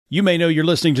You may know you're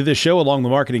listening to this show along the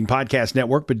Marketing Podcast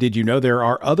Network, but did you know there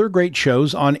are other great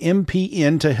shows on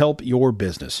MPN to help your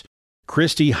business?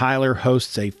 Christy Heiler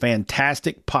hosts a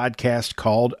fantastic podcast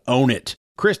called Own It.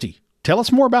 Christy, tell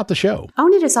us more about the show.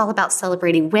 Own It is all about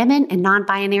celebrating women and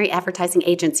non-binary advertising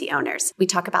agency owners. We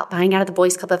talk about buying out of the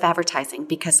Boys Club of Advertising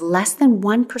because less than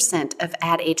 1% of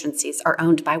ad agencies are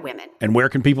owned by women. And where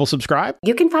can people subscribe?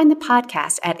 You can find the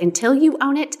podcast at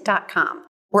untilyouownit.com.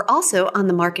 We're also on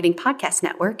the Marketing Podcast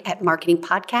Network at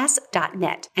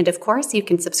marketingpodcast.net. And of course, you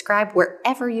can subscribe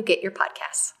wherever you get your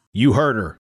podcasts. You heard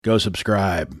her. Go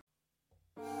subscribe.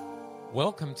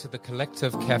 Welcome to the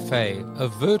Collective Cafe, a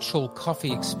virtual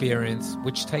coffee experience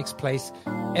which takes place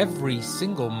every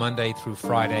single Monday through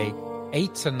Friday,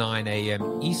 8 to 9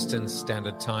 a.m. Eastern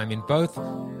Standard Time in both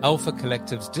Alpha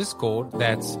Collective's Discord,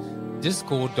 that's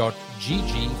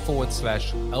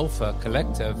discord.gg/Alpha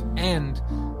Collective, and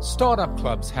Startup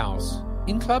Club's house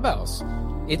in Clubhouse.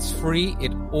 It's free.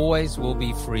 It always will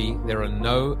be free. There are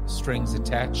no strings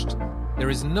attached.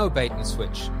 There is no bait and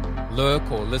switch.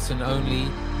 Lurk or listen only,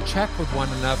 chat with one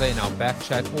another in our back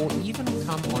chat, or even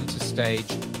come onto stage.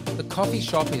 The coffee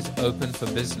shop is open for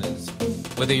business.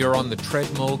 Whether you're on the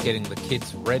treadmill, getting the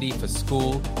kids ready for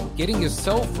school, getting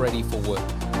yourself ready for work,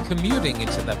 commuting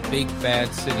into the big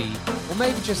bad city, or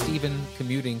maybe just even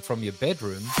commuting from your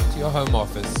bedroom to your home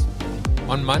office.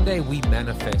 On Monday, we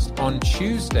manifest. On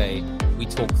Tuesday, we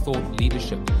talk thought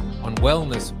leadership. On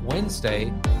Wellness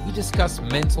Wednesday, we discuss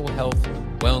mental health,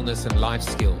 wellness, and life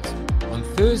skills. On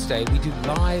Thursday, we do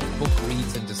live book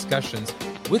reads and discussions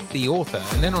with the author.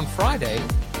 And then on Friday,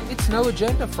 it's No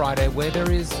Agenda Friday, where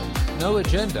there is no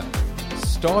agenda.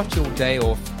 Start your day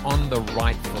off on the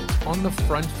right foot, on the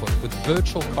front foot, with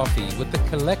virtual coffee, with the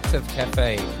Collective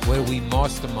Cafe, where we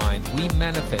mastermind, we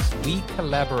manifest, we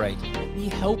collaborate, we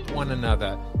help one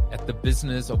another at the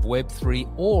business of Web3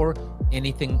 or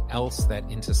anything else that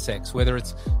intersects, whether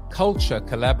it's culture,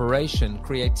 collaboration,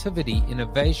 creativity,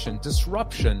 innovation,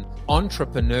 disruption,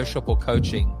 entrepreneurship, or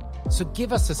coaching. So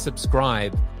give us a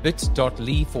subscribe,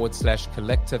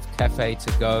 bit.ly/Collective Cafe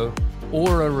to go,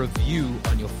 or a review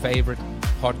on your favorite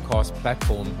podcast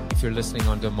platform if you're listening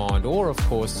on demand, or of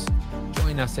course,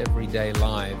 join us every day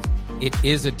live. It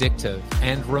is addictive,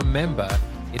 and remember,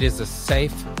 it is a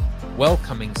safe,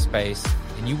 welcoming space,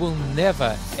 and you will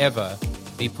never, ever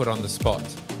be put on the spot.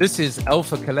 This is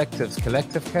Alpha Collective's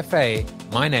Collective Cafe.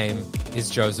 My name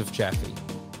is Joseph Jaffe.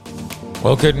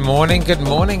 Well, good morning,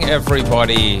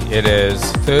 everybody. It is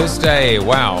Thursday.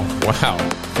 Wow,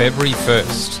 February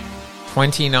 1st,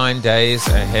 29 days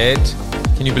ahead.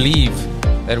 Can you believe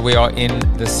that we are in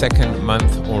the second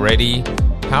month already?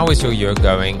 How is your year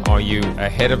going? Are you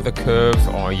ahead of the curve?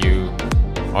 Are you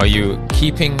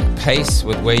keeping pace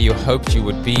with where you hoped you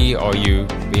would be? Are you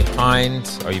behind?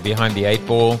 Are you behind the 8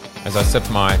 ball? As I sip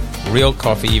my real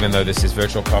coffee, even though this is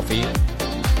virtual coffee.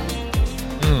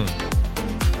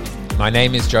 My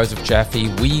name is Joseph Jaffe.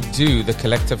 We do the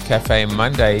Collective Cafe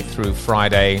Monday through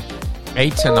Friday,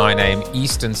 8 to 9 a.m.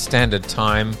 Eastern Standard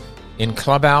Time in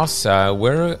Clubhouse.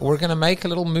 We're going to make a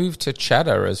little move to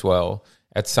Chatter as well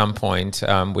at some point,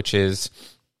 which is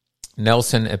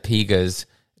Nelson Apiga's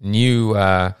new,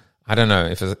 I don't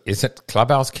know, is it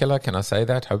Clubhouse killer? Can I say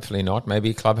that? Hopefully not.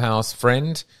 Maybe Clubhouse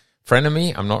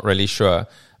frenemy? I'm not really sure.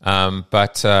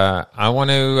 But I want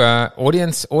to,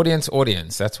 audience.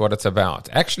 That's what it's about.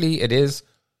 Actually, it is.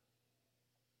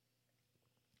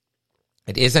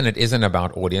 It isn't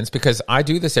about audience, because I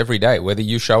do this every day, whether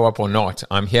you show up or not.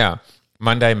 I'm here.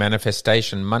 Monday,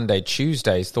 manifestation Monday.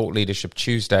 Tuesday is Thought Leadership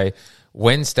Tuesday.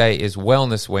 Wednesday is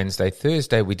Wellness Wednesday.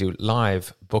 Thursday, we do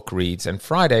live book reads. And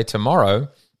Friday, tomorrow,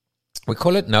 we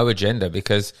call it No Agenda,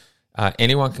 because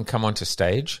anyone can come onto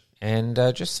stage and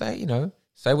just say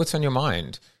what's on your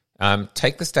mind.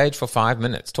 Take the stage for 5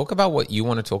 minutes. Talk about what you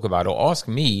want to talk about, or ask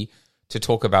me to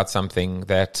talk about something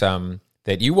that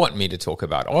you want me to talk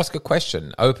about. Ask a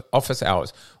question, office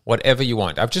hours, whatever you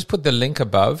want. I've just put the link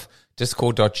above,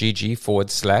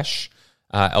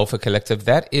 discord.gg/Alpha Collective.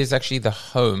 That is actually the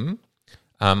home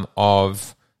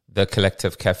of the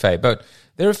Collective Cafe. But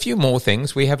there are a few more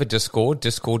things. We have a Discord,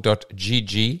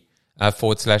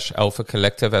 discord.gg/Alpha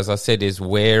Collective, as I said, is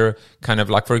where kind of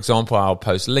like, for example, I'll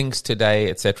post links today,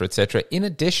 etc., etc. In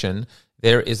addition,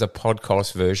 there is a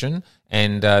podcast version,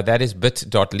 and that is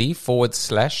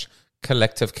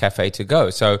bit.ly/Collective Cafe to go.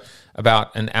 So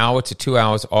about an hour to 2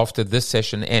 hours after this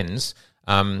session ends,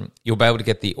 you'll be able to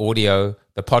get the audio,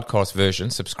 the podcast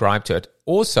version, subscribe to it.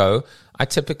 Also, I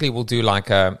typically will do like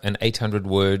an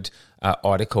 800-word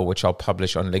article, which I'll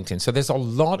publish on LinkedIn. So there's a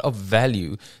lot of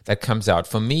value that comes out.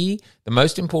 For me, the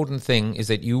most important thing is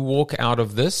that you walk out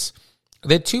of this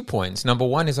There are 2 points. Number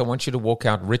one is I want you to walk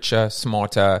out richer,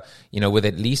 smarter, with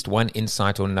at least one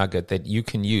insight or nugget that you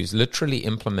can use, literally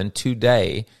implement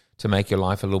today to make your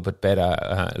life a little bit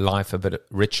better, life a bit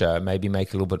richer, maybe make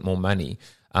a little bit more money.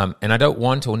 And I don't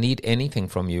want or need anything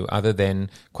from you other than,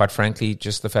 quite frankly,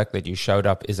 just the fact that you showed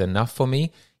up is enough for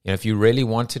me. If you really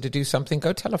wanted to do something,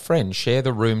 go tell a friend, share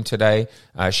the room today,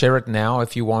 share it now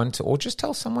if you want, or just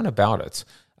tell someone about it.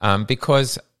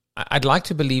 Because I'd like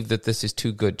to believe that this is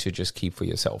too good to just keep for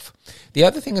yourself. The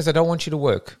other thing is I don't want you to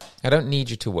work. I don't need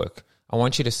you to work. I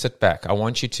want you to sit back. I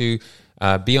want you to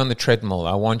be on the treadmill.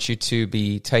 I want you to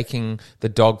be taking the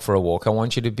dog for a walk. I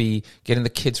want you to be getting the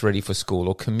kids ready for school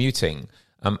or commuting.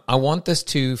 I want this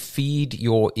to feed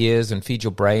your ears and feed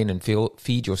your brain and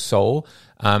feed your soul,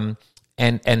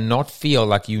 and not feel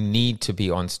like you need to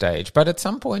be on stage. But at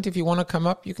some point, if you want to come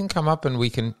up, you can come up and we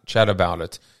can chat about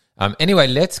it. Anyway,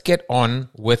 let's get on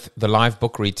with the live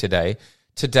book read today.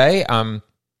 Today,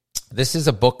 this is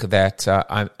a book that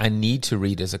I need to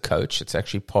read as a coach. It's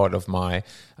actually part of my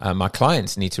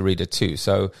clients need to read it too.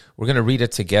 So we're going to read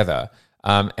it together.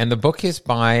 And the book is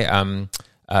by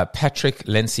Patrick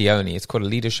Lencioni. It's called A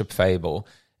Leadership Fable,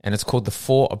 and it's called The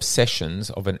 4 Obsessions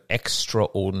of an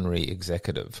Extraordinary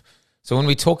Executive. So when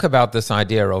we talk about this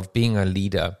idea of being a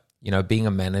leader, being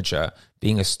a manager,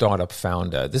 being a startup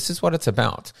founder, this is what it's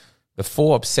about. The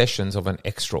 4 obsessions of an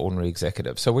extraordinary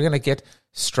executive. So we're going to get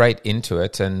straight into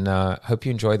it, and hope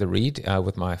you enjoy the read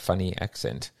with my funny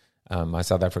accent, my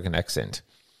South African accent.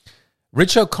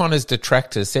 Rich O'Connor's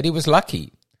detractors said he was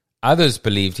lucky. Others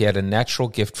believed he had a natural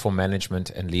gift for management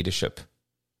and leadership.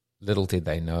 Little did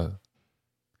they know.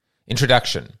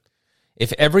 Introduction.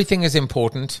 If everything is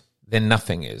important, then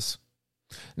nothing is.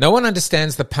 No one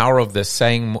understands the power of this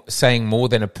saying more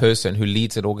than a person who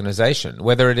leads an organization,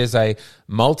 whether it is a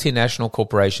multinational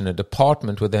corporation, a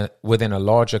department within a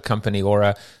larger company, or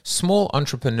a small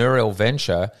entrepreneurial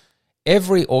venture.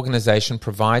 Every organization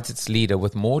provides its leader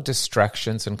with more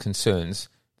distractions and concerns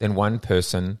than one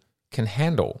person can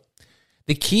handle.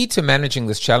 The key to managing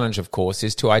this challenge, of course,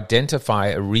 is to identify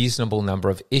a reasonable number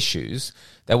of issues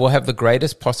that will have the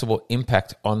greatest possible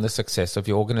impact on the success of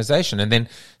your organization, and then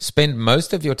spend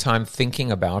most of your time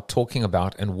thinking about, talking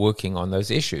about, and working on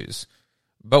those issues.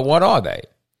 But what are they?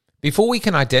 Before we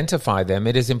can identify them,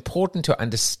 it is important to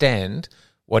understand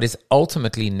what is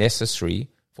ultimately necessary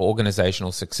for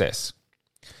organizational success.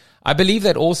 I believe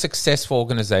that all successful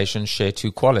organizations share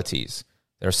 2 qualities.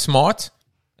 They're smart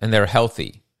and they're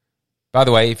healthy. By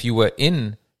the way, if you were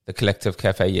in the Collective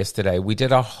Cafe yesterday, we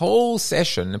did a whole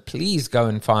session. Please go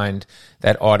and find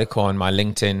that article on my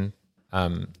LinkedIn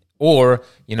or,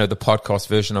 the podcast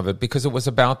version of it, because it was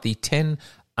about the 10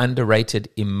 underrated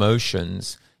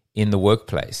emotions in the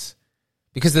workplace.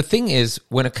 Because the thing is,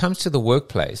 when it comes to the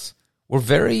workplace, we're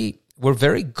very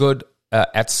good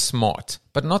at smart,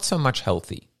 but not so much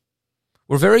healthy.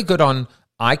 We're very good on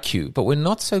IQ, but we're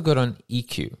not so good on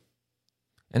EQ.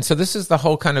 And so this is the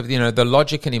whole kind of, the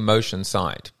logic and emotion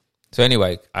side. So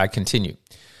anyway, I continue.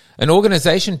 An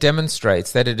organization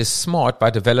demonstrates that it is smart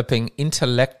by developing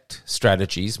intellect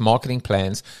strategies, marketing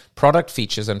plans, product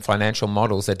features, and financial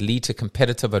models that lead to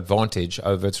competitive advantage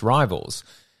over its rivals.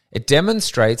 It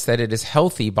demonstrates that it is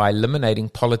healthy by eliminating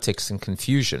politics and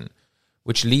confusion,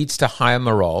 which leads to higher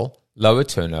morale, lower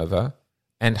turnover,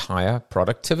 and higher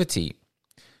productivity.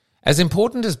 As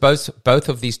important as both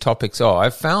of these topics are,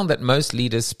 I've found that most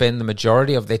leaders spend the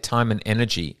majority of their time and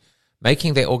energy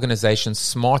making their organizations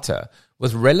smarter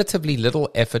with relatively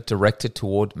little effort directed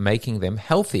toward making them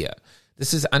healthier.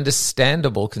 This is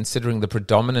understandable considering the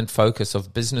predominant focus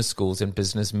of business schools and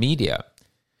business media.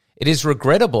 It is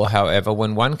regrettable, however,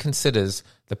 when one considers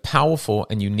the powerful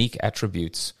and unique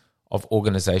attributes of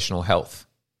organizational health.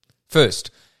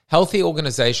 First, healthy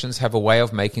organizations have a way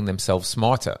of making themselves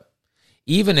smarter.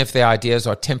 Even if their ideas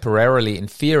are temporarily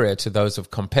inferior to those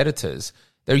of competitors,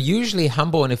 they're usually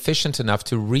humble and efficient enough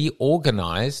to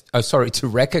recognize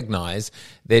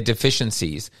their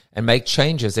deficiencies and make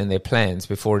changes in their plans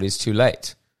before it is too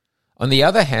late. On the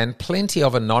other hand, plenty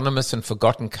of anonymous and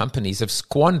forgotten companies have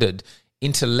squandered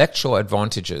intellectual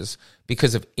advantages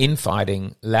because of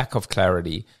infighting, lack of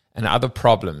clarity, and other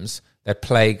problems that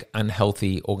plague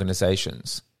unhealthy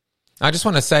organizations. I just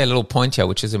want to say a little point here,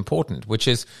 which is important, which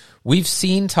is we've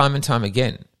seen time and time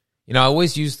again. I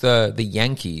always use the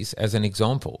Yankees as an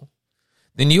example.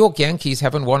 The New York Yankees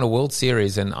haven't won a World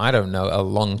Series in, a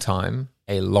long time.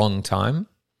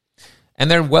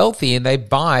 And they're wealthy and they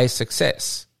buy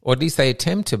success, or at least they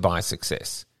attempt to buy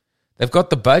success. They've got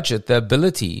the budget, the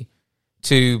ability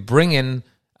to bring in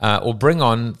or bring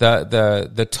on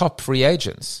the top free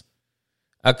agents.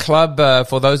 A club,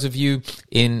 for those of you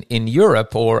in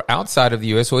Europe or outside of the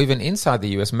US or even inside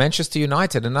the US, Manchester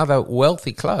United, another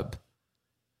wealthy club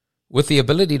with the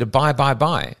ability to buy.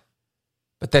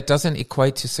 But that doesn't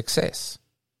equate to success.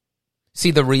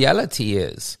 See, the reality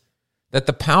is that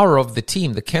the power of the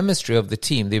team, the chemistry of the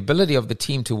team, the ability of the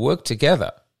team to work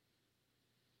together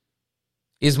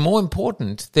is more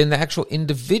important than the actual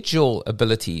individual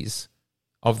abilities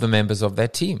of the members of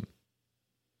that team.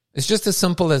 It's just as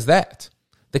simple as that.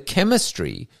 The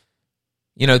chemistry,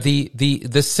 the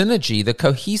synergy, the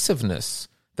cohesiveness,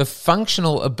 the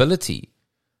functional ability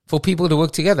for people to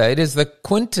work together. It is the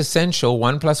quintessential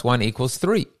 1 + 1 =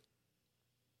 3.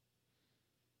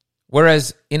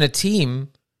 Whereas in a team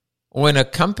or in a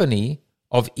company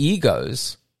of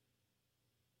egos,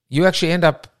 you actually end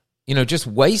up, just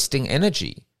wasting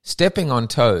energy, stepping on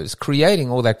toes, creating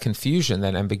all that confusion,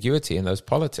 that ambiguity in those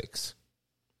politics.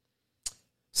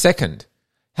 Second,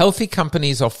 healthy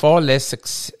companies are far less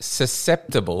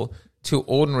susceptible to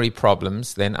ordinary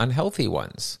problems than unhealthy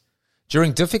ones.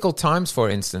 During difficult times, for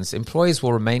instance, employees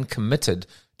will remain committed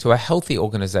to a healthy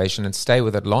organization and stay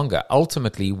with it longer,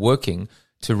 ultimately working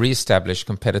to reestablish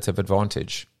competitive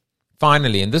advantage.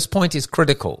 Finally, and this point is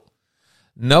critical,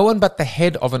 no one but the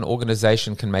head of an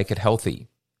organization can make it healthy.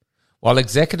 While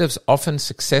executives often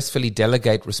successfully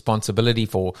delegate responsibility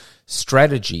for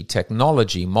strategy,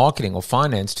 technology, marketing, or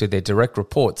finance to their direct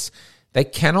reports, they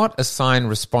cannot assign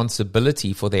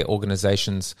responsibility for their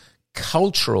organization's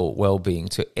cultural well-being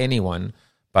to anyone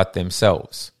but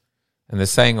themselves. And the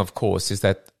saying, of course, is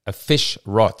that a fish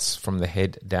rots from the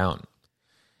head down.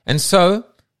 And so,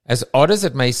 as odd as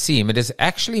it may seem, it is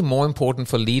actually more important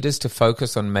for leaders to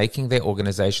focus on making their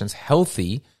organizations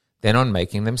healthy than on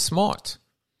making them smart.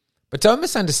 But don't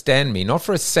misunderstand me. Not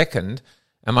for a second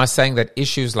am I saying that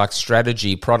issues like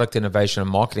strategy, product innovation, and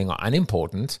marketing are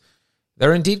unimportant.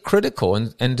 They're indeed critical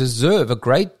and deserve a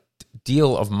great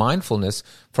deal of mindfulness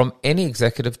from any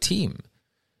executive team.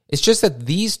 It's just that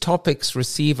these topics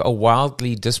receive a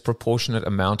wildly disproportionate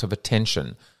amount of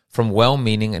attention from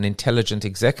well-meaning and intelligent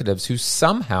executives who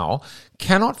somehow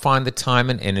cannot find the time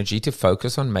and energy to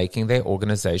focus on making their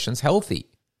organizations healthy.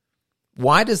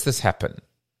 Why does this happen?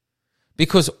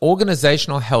 Because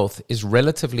organizational health is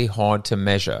relatively hard to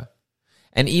measure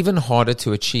and even harder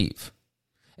to achieve.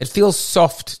 It feels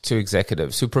soft to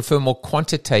executives who prefer more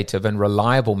quantitative and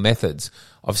reliable methods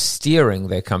of steering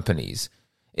their companies.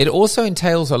 It also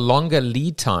entails a longer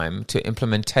lead time to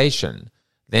implementation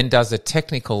than does a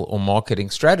technical or marketing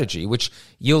strategy, which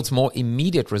yields more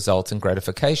immediate results and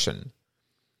gratification.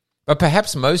 But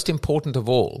perhaps most important of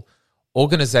all,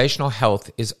 organizational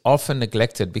health is often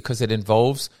neglected because it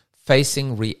involves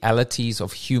facing realities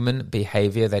of human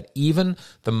behavior that even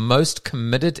the most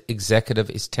committed executive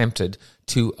is tempted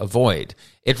to avoid.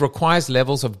 It requires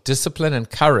levels of discipline and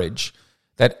courage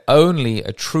that only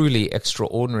a truly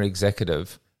extraordinary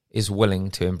executive is willing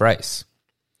to embrace.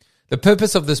 The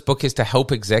purpose of this book is to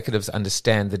help executives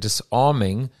understand the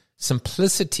disarming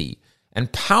simplicity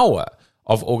and power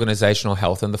of organizational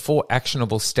health and the 4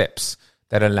 actionable steps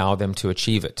that allow them to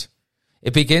achieve it.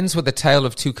 It begins with a tale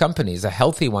of 2 companies, a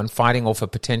healthy one fighting off a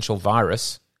potential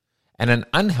virus and an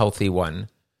unhealthy one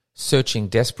searching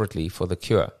desperately for the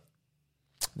cure.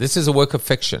 This is a work of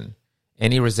fiction.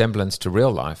 Any resemblance to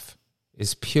real life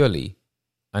is purely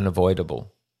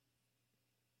unavoidable.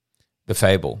 The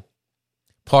Fable.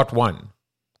 Part 1.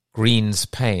 Green's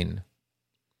Pain.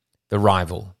 The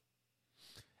Rival.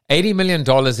 $80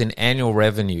 million in annual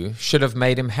revenue should have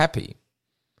made him happy,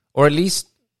 or at least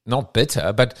not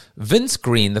bitter, but Vince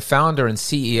Green, the founder and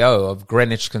CEO of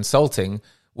Greenwich Consulting,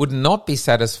 would not be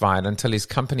satisfied until his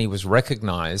company was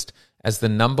recognized as the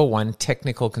 #1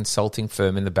 technical consulting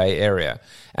firm in the Bay Area.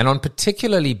 And on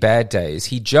particularly bad days,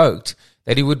 he joked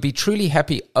that he would be truly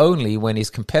happy only when his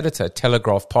competitor,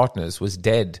 Telegraph Partners, was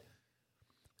dead.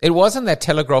 It wasn't that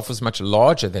Telegraph was much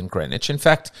larger than Greenwich. In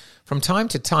fact, from time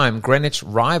to time, Greenwich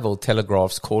rivaled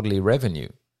Telegraph's quarterly revenue,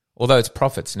 although its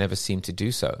profits never seemed to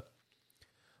do so.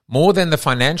 More than the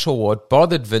financial war, it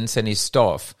bothered Vince and his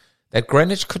staff that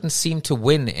Greenwich couldn't seem to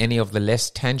win any of the less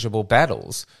tangible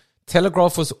battles.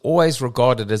 Telegraph was always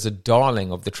regarded as a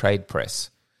darling of the trade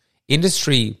press.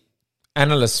 Industry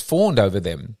analysts fawned over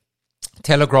them.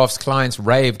 Telegraph's clients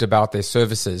raved about their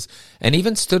services and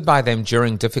even stood by them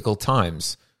during difficult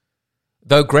times.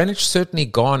 Though Greenwich certainly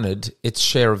garnered its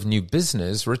share of new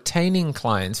business, retaining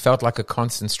clients felt like a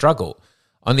constant struggle.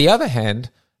 On the other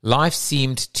hand, life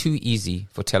seemed too easy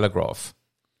for Telegraph.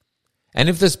 And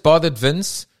if this bothered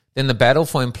Vince, then the battle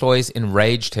for employees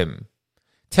enraged him.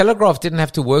 Telegraph didn't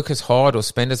have to work as hard or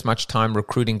spend as much time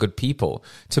recruiting good people.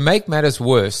 To make matters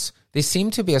worse, there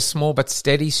seemed to be a small but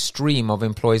steady stream of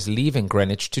employees leaving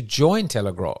Greenwich to join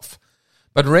Telegraph.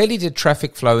 But rarely did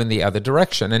traffic flow in the other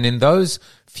direction, and in those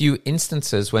few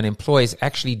instances when employees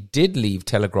actually did leave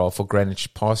Telegraph for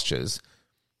Greenwich pastures,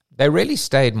 they rarely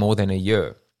stayed more than a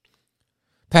year.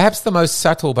 Perhaps the most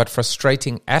subtle but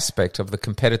frustrating aspect of the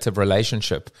competitive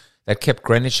relationship that kept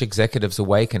Greenwich executives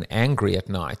awake and angry at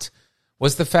night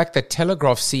was the fact that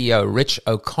Telegraph CEO Rich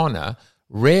O'Connor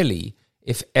rarely,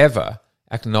 if ever,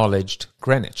 acknowledged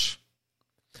Greenwich.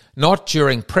 Not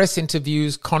during press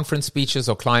interviews, conference speeches,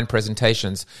 or client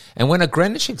presentations. And when a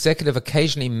Greenwich executive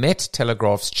occasionally met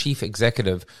Telegraph's chief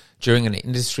executive during an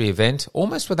industry event,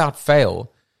 almost without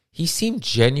fail, he seemed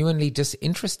genuinely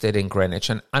disinterested in Greenwich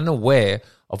and unaware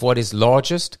of what his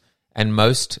largest and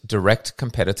most direct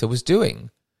competitor was doing.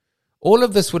 All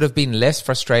of this would have been less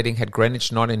frustrating had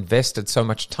Greenwich not invested so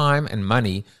much time and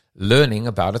money learning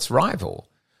about its rival.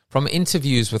 From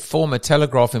interviews with former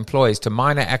Telegraph employees to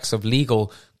minor acts of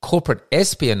legal corporate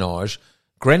espionage,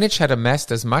 Greenwich had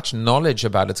amassed as much knowledge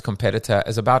about its competitor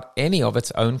as about any of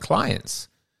its own clients.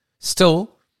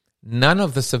 Still, none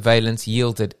of the surveillance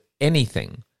yielded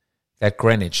anything that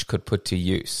Greenwich could put to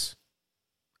use.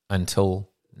 Until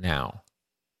now.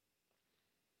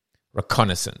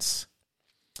 Reconnaissance.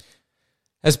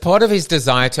 As part of his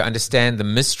desire to understand the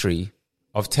mystery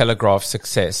of Telegraph's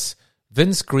success,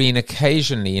 Vince Green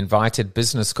occasionally invited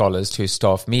business scholars to his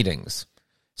staff meetings.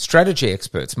 Strategy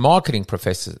experts, marketing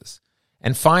professors,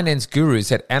 and finance gurus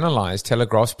had analyzed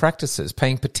Telegraph's practices,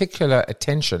 paying particular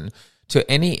attention to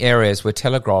any areas where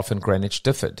Telegraph and Greenwich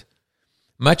differed.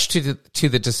 Much to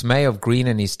the dismay of Green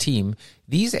and his team,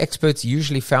 these experts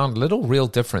usually found little real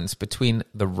difference between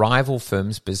the rival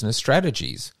firms' business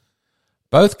strategies.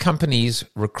 Both companies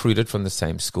recruited from the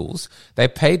same schools. They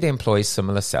paid their employees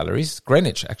similar salaries.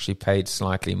 Greenwich actually paid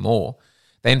slightly more.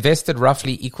 They invested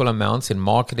roughly equal amounts in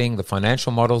marketing. The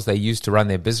financial models they used to run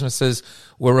their businesses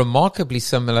were remarkably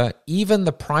similar. Even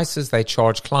the prices they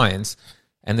charged clients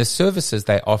and the services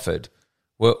they offered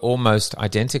were almost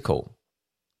identical.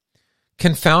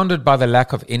 Confounded by the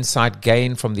lack of insight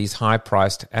gained from these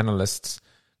high-priced analysts,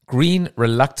 Green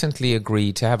reluctantly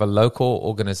agreed to have a local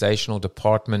organizational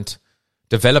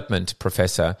development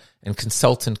professor and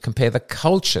consultant compare the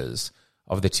cultures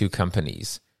of the two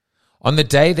companies. On the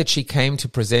day that she came to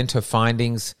present her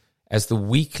findings at their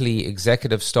weekly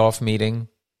executive staff meeting,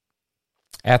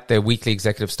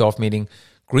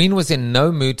 Green was in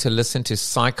no mood to listen to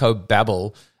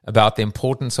psycho-babble about the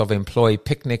importance of employee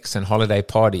picnics and holiday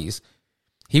parties.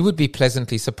 He would be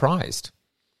pleasantly surprised.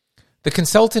 The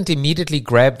consultant immediately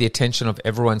grabbed the attention of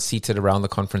everyone seated around the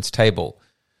conference table.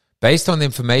 Based on the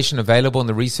information available and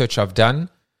the research I've done,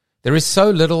 there is so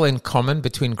little in common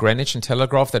between Greenwich and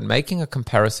Telegraph that making a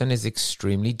comparison is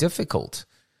extremely difficult.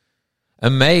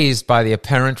 Amazed by the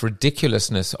apparent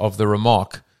ridiculousness of the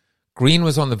remark, Green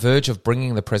was on the verge of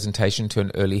bringing the presentation to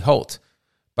an early halt.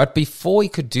 But before he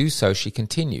could do so, she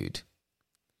continued.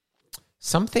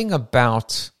 Something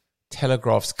about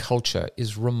Telegraph's culture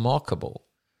is remarkable,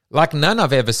 like none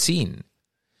I've ever seen.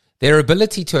 Their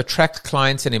ability to attract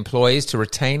clients and employees, to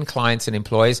retain clients and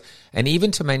employees, and even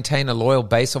to maintain a loyal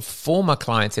base of former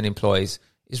clients and employees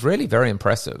is really very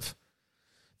impressive.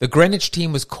 The Greenwich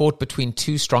team was caught between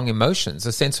two strong emotions,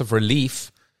 a sense of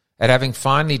relief at having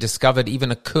finally discovered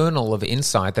even a kernel of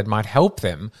insight that might help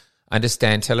them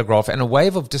understand Telegraph, and a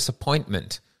wave of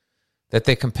disappointment that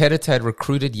their competitor had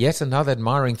recruited yet another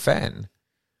admiring fan.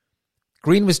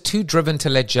 Green was too driven to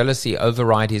let jealousy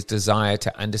override his desire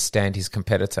to understand his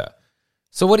competitor.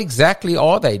 So what exactly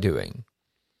are they doing?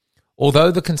 Although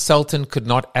the consultant could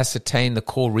not ascertain the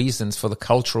core reasons for the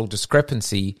cultural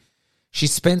discrepancy, she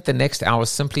spent the next hour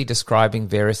simply describing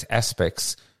various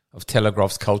aspects of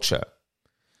Telegraph's culture.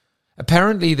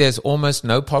 Apparently, there's almost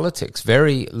no politics,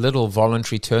 very little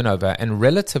voluntary turnover, and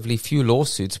relatively few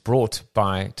lawsuits brought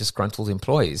by disgruntled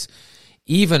employees.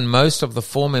 Even most of the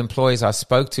former employees I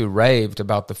spoke to raved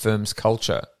about the firm's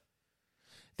culture.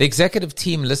 The executive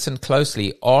team listened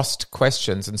closely, asked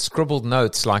questions, and scribbled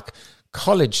notes like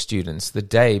college students the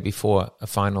day before a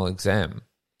final exam.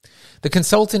 The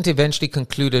consultant eventually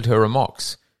concluded her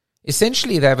remarks.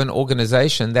 Essentially, they have an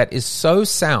organization that is so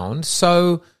sound,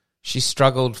 she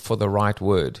struggled for the right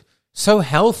word, so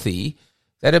healthy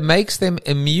that it makes them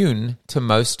immune to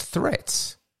most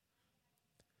threats.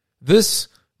 This,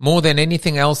 more than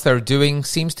anything else they're doing,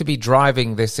 seems to be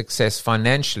driving their success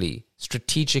financially,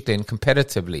 strategically, and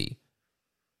competitively.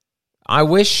 I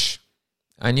wish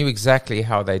I knew exactly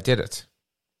how they did it.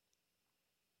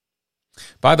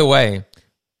 By the way,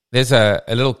 there's a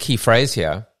little key phrase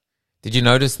here. Did you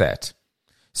notice that?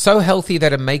 So healthy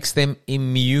that it makes them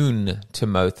immune to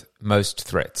most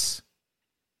threats.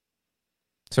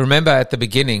 So remember at the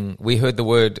beginning, we heard the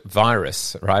word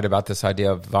virus, right? About this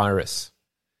idea of virus.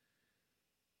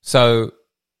 So,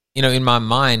 in my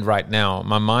mind right now,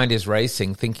 my mind is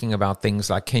racing, thinking about things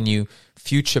like, can you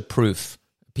future-proof?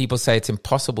 People say it's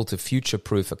impossible to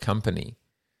future-proof a company.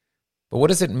 But what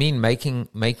does it mean, making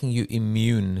you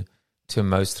immune to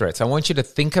most threats? I want you to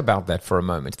think about that for a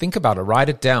moment. Think about it. Write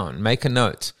it down. Make a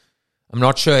note. I'm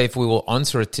not sure if we will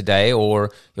answer it today,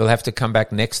 or you'll have to come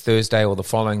back next Thursday or the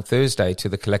following Thursday to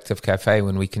the Collective Cafe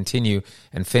when we continue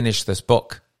and finish this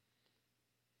book.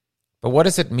 But what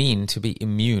does it mean to be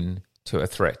immune to a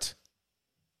threat?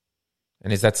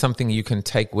 And is that something you can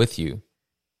take with you,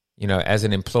 as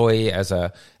an employee, as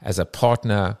a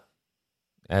partner,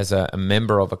 as a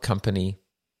member of a company,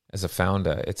 as a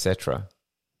founder, etc.?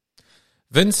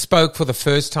 Vince spoke for the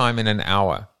first time in an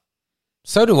hour.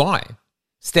 So do I.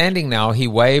 Standing now, he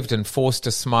waved and forced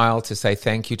a smile to say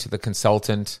thank you to the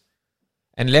consultant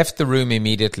and left the room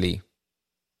immediately.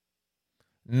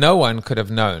 No one could have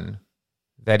known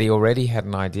that he already had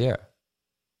an idea.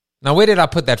 Now, where did I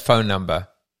put that phone number?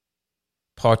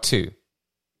 Part 2,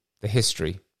 the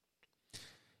history.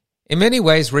 In many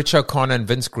ways, Rich O'Connor and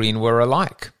Vince Green were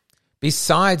alike.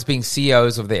 Besides being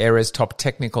CEOs of the area's top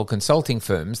technical consulting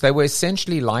firms, they were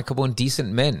essentially likable and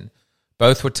decent men.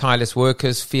 Both were tireless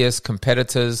workers, fierce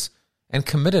competitors, and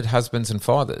committed husbands and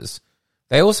fathers.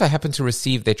 They also happened to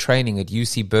receive their training at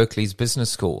UC Berkeley's business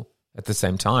school at the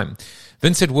same time.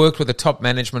 Vince had worked with a top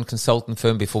management consultant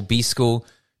firm before B School.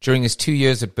 During his 2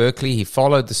 years at Berkeley, he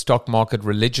followed the stock market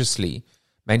religiously,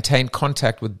 maintained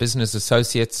contact with business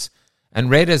associates, and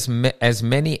read as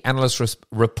many analyst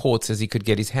reports as he could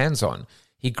get his hands on.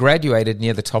 He graduated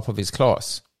near the top of his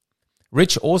class.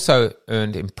 Rich also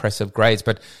earned impressive grades,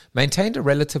 but maintained a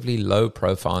relatively low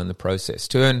profile in the process.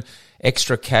 To earn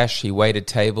extra cash, he waited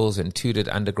tables and tutored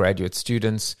undergraduate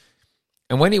students.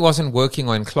 And when he wasn't working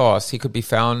or in class, he could be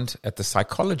found at the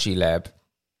psychology lab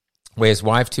where his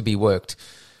wife-to-be worked.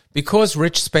 Because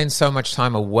Rich spent so much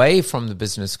time away from the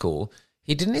business school,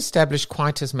 he didn't establish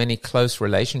quite as many close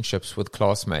relationships with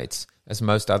classmates as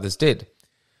most others did.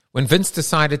 When Vince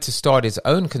decided to start his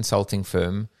own consulting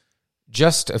firm,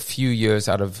 just a few years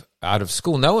out of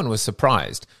school, no one was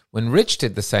surprised. When Rich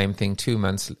did the same thing 2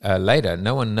 months later,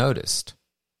 no one noticed.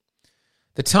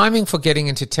 The timing for getting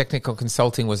into technical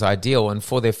consulting was ideal, and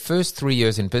for their first 3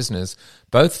 years in business,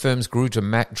 both firms grew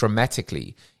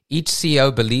dramatically. Each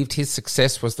CEO believed his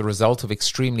success was the result of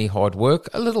extremely hard work,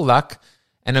 a little luck,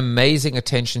 and amazing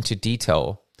attention to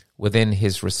detail within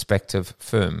his respective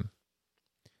firm.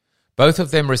 Both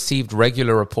of them received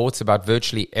regular reports about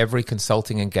virtually every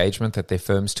consulting engagement that their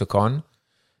firms took on.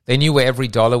 They knew where every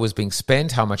dollar was being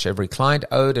spent, how much every client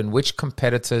owed, and which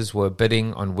competitors were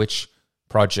bidding on which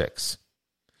projects.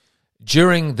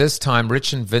 During this time,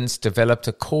 Rich and Vince developed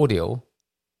a cordial,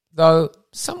 though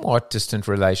somewhat distant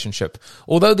relationship.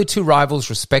 Although the two rivals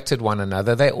respected one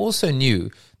another, they also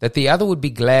knew that the other would be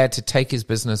glad to take his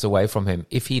business away from him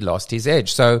if he lost his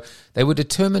edge, so they were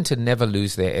determined to never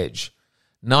lose their edge.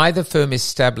 Neither firm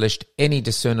established any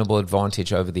discernible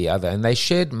advantage over the other, and they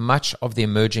shared much of the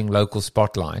emerging local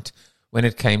spotlight when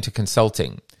it came to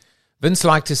consulting. Vince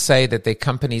liked to say that their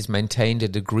companies maintained a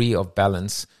degree of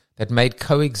balance that made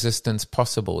coexistence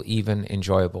possible, even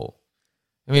enjoyable.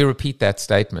 Let me repeat that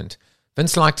statement.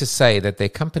 Vince liked to say that their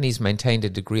companies maintained a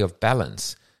degree of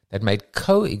balance that made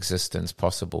coexistence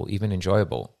possible, even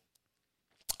enjoyable,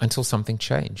 until something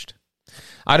changed.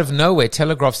 Out of nowhere,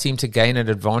 Telegraph seemed to gain an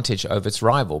advantage over its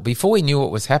rival. Before he knew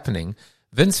what was happening,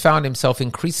 Vince found himself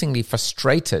increasingly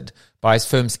frustrated by his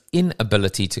firm's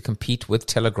inability to compete with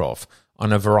Telegraph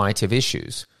on a variety of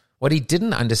issues. What he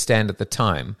didn't understand at the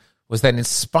time was that in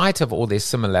spite of all their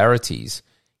similarities,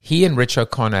 he and Rich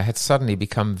O'Connor had suddenly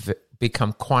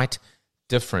become quite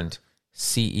different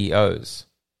CEOs.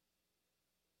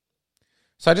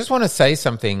 So I just want to say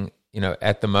something,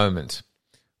 at the moment,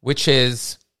 which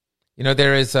is,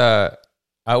 there is I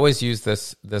always use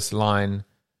this line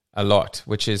a lot,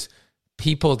 which is,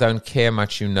 people don't care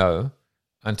much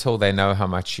until they know how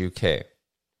much you care,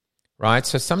 right?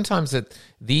 So sometimes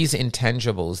these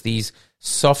intangibles, these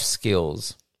soft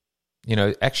skills,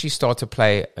 actually start to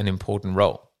play an important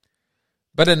role.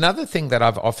 But another thing that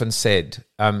I've often said,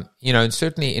 and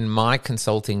certainly in my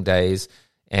consulting days,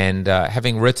 and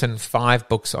having written 5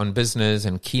 books on business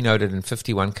and keynoted in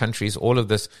 51 countries, all of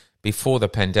this before the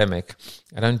pandemic,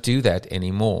 I don't do that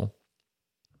anymore.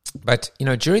 But,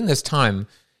 during this time,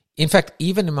 in fact,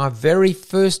 even in my very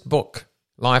first book,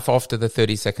 Life After the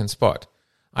 30-Second Spot,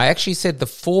 I actually said the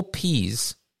 4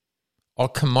 Ps are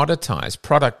commoditized,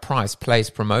 product, price, place,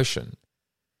 promotion.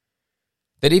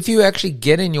 That if you actually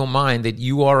get in your mind that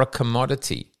you are a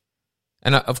commodity,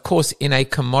 and of course in a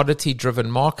commodity-driven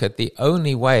market, the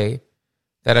only way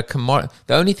that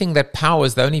the only thing that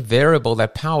powers, the only variable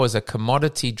that powers a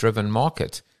commodity-driven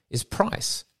market is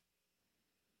price.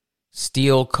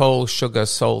 Steel, coal, sugar,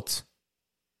 salt,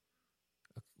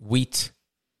 wheat,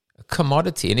 a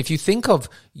commodity. And if you think of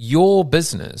your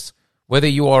business, whether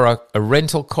you are a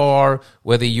rental car,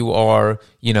 whether you are,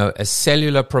 a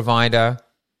cellular provider,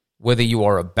 whether you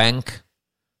are a bank,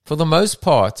 for the most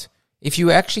part, if you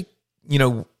actually,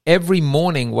 every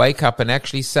morning wake up and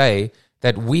actually say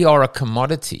that we are a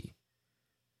commodity,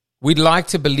 we'd like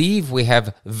to believe we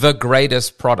have the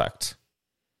greatest product,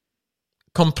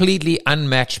 completely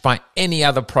unmatched by any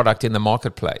other product in the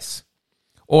marketplace.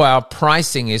 Or our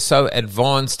pricing is so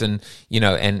advanced and,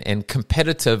 and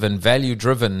competitive and value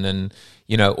driven and,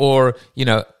 or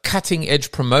cutting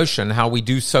edge promotion, how we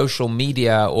do social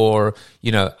media or,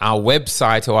 our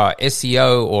website or our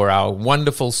SEO or our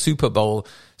wonderful Super Bowl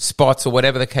spots or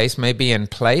whatever the case may be in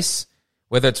place,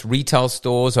 whether it's retail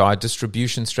stores or our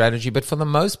distribution strategy. But for the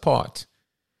most part,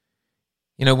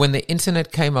 when the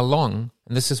internet came along,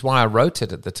 and this is why I wrote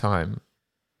it at the time,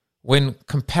 when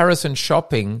comparison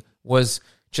shopping was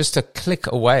just a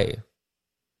click away.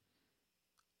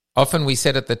 Often we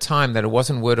said at the time that it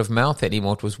wasn't word of mouth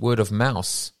anymore, it was word of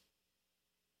mouse.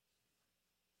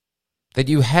 That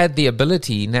you had the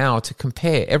ability now to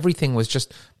compare. Everything was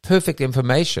just perfect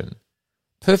information,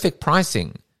 perfect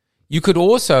pricing. You could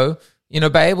also, be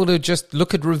able to just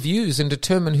look at reviews and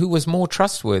determine who was more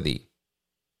trustworthy.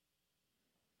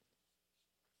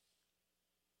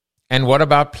 And what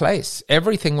about place?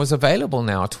 Everything was available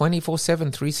now,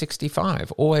 24/7,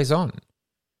 365, always on.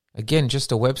 Again,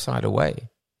 just a website away.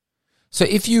 So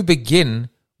if you begin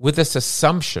with this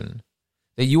assumption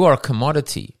that you are a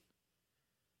commodity,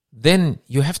 then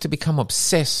you have to become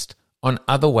obsessed on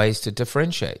other ways to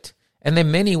differentiate. And there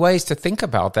are many ways to think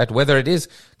about that, whether it is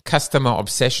customer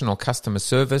obsession or customer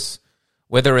service,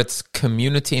 whether it's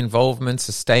community involvement,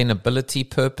 sustainability,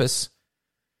 purpose.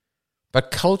 But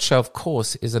culture, of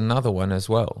course, is another one as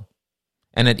well.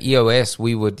 And at EOS,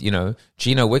 we would, Gino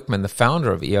Wickman, the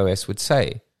founder of EOS, would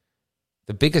say,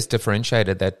 the biggest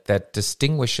differentiator that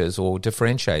distinguishes or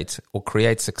differentiates or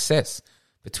creates success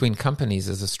between companies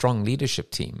is a strong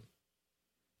leadership team.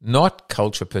 Not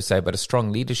culture per se, but a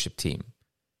strong leadership team.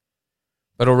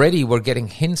 But already we're getting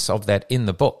hints of that in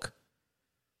the book,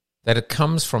 that it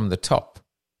comes from the top,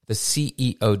 the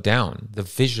CEO down, the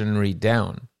visionary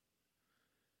down.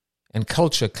 And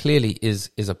culture clearly is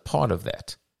a part of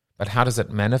that. But how does it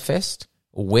manifest?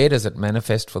 Or where does it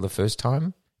manifest for the first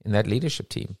time? In that leadership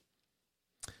team.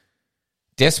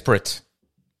 Desperate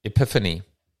epiphany.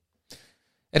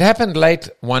 It happened late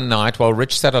one night while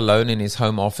Rich sat alone in his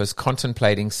home office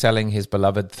contemplating selling his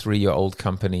beloved 3-year-old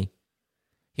company.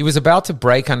 He was about to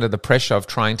break under the pressure of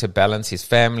trying to balance his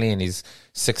family and his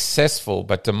successful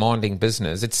but demanding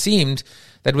business. It seemed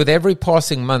that with every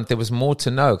passing month there was more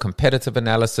to know: competitive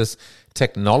analysis,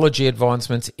 technology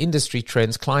advancements, industry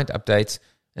trends, client updates,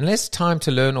 and less time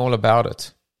to learn all about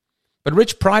it. But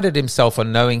Rich prided himself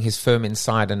on knowing his firm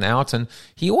inside and out, and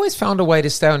he always found a way to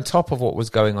stay on top of what was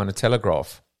going on at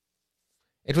Telegraph.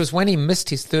 It was when he missed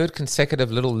his third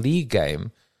consecutive little league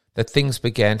game that things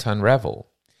began to unravel.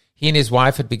 He and his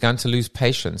wife had begun to lose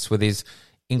patience with his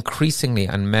increasingly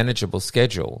unmanageable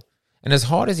schedule, and as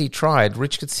hard as he tried,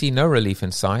 Rich could see no relief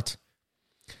in sight.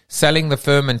 Selling the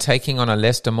firm and taking on a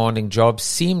less demanding job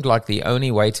seemed like the only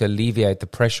way to alleviate the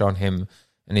pressure on him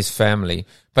and his family,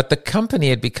 but the company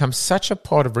had become such a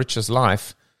part of Rich's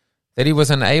life that he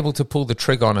was unable to pull the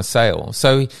trigger on a sale.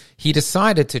 So he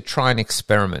decided to try an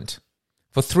experiment.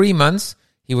 For 3 months,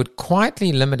 he would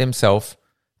quietly limit himself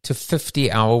to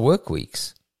 50-hour work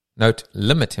weeks. Note,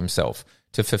 limit himself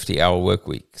to 50-hour work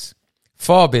weeks.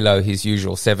 Far below his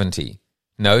usual 70.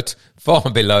 Note, far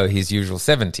below his usual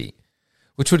 70,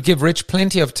 which would give Rich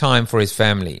plenty of time for his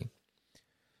family.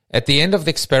 At the end of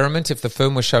the experiment, if the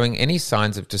firm was showing any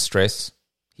signs of distress,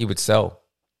 he would sell.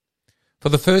 For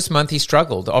the first month, he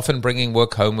struggled, often bringing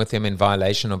work home with him in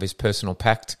violation of his personal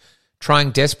pact,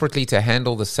 trying desperately to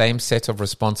handle the same set of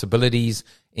responsibilities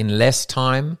in less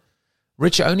time.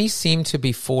 Rich only seemed to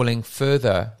be falling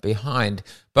further behind.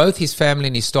 Both his family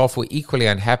and his staff were equally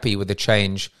unhappy with the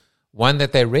change, one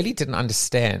that they really didn't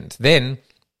understand. Then,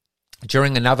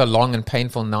 during another long and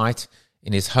painful night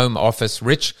in his home office,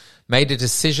 Rich made a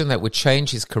decision that would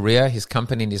change his career, his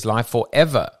company, and his life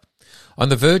forever. On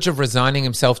the verge of resigning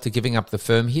himself to giving up the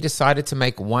firm, he decided to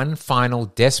make one final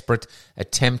desperate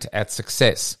attempt at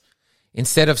success.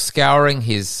 Instead of scouring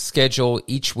his schedule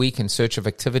each week in search of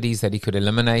activities that he could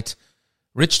eliminate,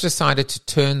 Rich decided to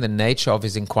turn the nature of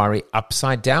his inquiry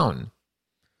upside down.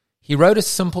 He wrote a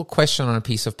simple question on a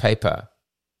piece of paper.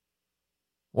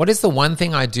 What is the one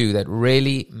thing I do that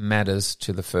really matters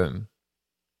to the firm?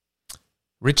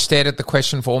 Rich stared at the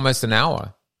question for almost an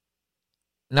hour.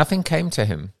 Nothing came to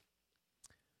him.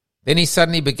 Then he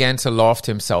suddenly began to laugh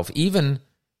to himself. Even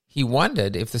he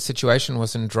wondered if the situation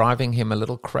wasn't driving him a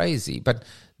little crazy. But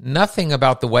nothing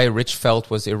about the way Rich felt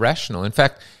was irrational. In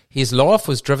fact, his laugh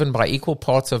was driven by equal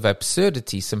parts of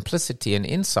absurdity, simplicity, and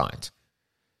insight.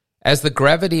 As the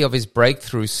gravity of his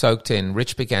breakthrough soaked in,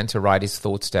 Rich began to write his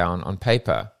thoughts down on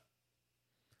paper.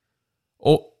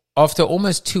 After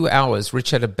almost 2 hours, Rich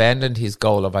had abandoned his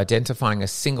goal of identifying a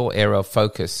single area of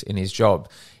focus in his job.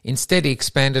 Instead, he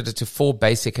expanded it to 4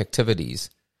 basic activities,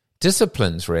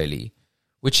 disciplines really,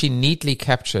 which he neatly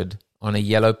captured on a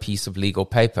yellow piece of legal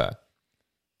paper.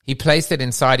 He placed it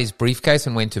inside his briefcase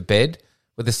and went to bed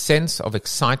with a sense of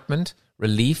excitement,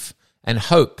 relief, and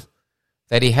hope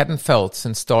that he hadn't felt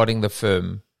since starting the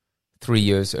firm 3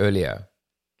 years earlier.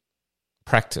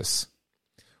 Practice.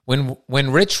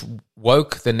 When Rich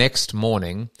woke the next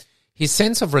morning, his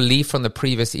sense of relief from the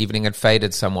previous evening had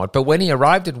faded somewhat, but when he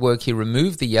arrived at work, he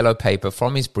removed the yellow paper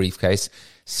from his briefcase,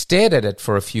 stared at it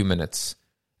for a few minutes,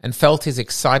 and felt his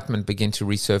excitement begin to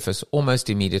resurface almost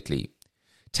immediately.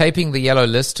 Taping the yellow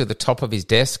list to the top of his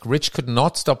desk, Rich could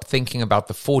not stop thinking about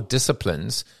the 4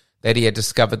 disciplines that he had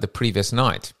discovered the previous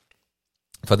night.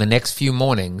 For the next few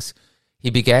mornings, he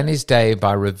began his day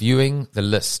by reviewing the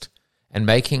list and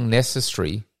making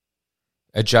necessary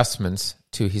adjustments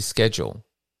to his schedule.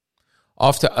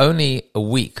 After only a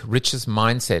week, Rich's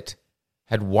mindset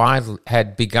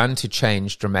had begun to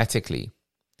change dramatically.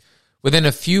 Within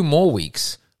a few more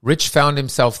weeks, Rich found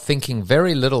himself thinking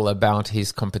very little about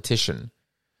his competition,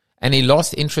 and he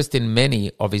lost interest in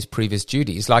many of his previous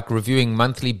duties, like reviewing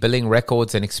monthly billing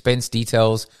records and expense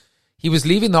details. He was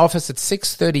leaving the office at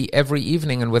 6:30 every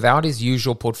evening and without his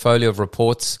usual portfolio of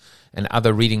reports and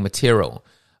other reading material.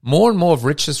 More and more of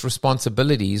Rich's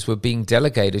responsibilities were being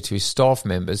delegated to his staff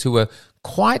members who were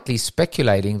quietly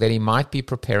speculating that he might be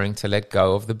preparing to let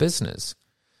go of the business.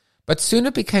 But soon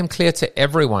it became clear to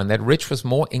everyone that Rich was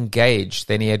more engaged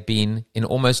than he had been in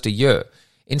almost a year.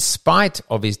 In spite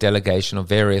of his delegation of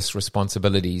various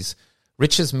responsibilities,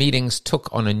 Rich's meetings took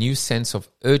on a new sense of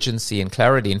urgency and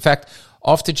clarity. In fact,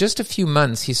 after just a few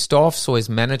months, his staff saw his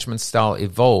management style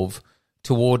evolve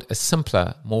toward a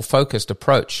simpler, more focused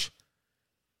approach.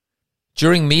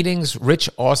 During meetings, Rich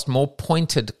asked more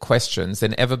pointed questions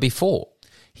than ever before.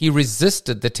 He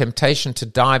resisted the temptation to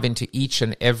dive into each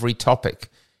and every topic,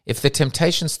 if the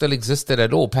temptation still existed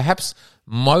at all. Perhaps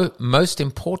most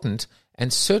important,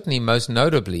 and certainly most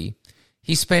notably,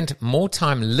 he spent more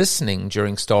time listening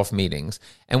during staff meetings,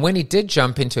 and when he did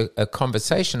jump into a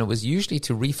conversation, it was usually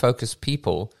to refocus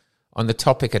people on the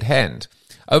topic at hand.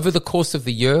 Over the course of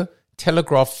the year,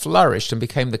 Telegraph flourished and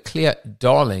became the clear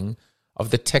darling of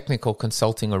the technical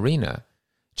consulting arena.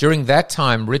 During that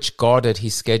time, Rich guarded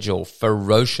his schedule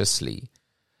ferociously.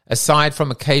 Aside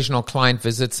from occasional client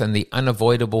visits and the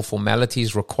unavoidable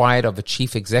formalities required of a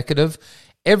chief executive,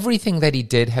 everything that he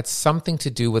did had something to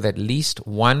do with at least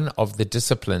one of the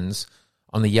disciplines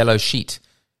on the yellow sheet.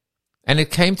 And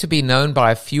it came to be known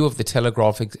by a few of the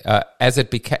Telegraph, as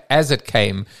it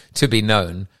came to be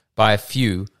known by a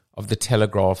few of the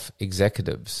Telegraph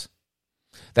executives.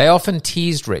 They often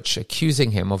teased Rich,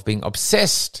 accusing him of being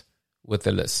obsessed with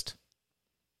the list.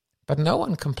 But no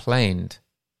one complained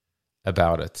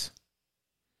about it.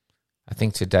 I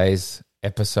think today's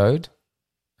episode,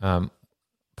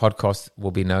 podcast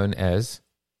will be known as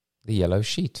The Yellow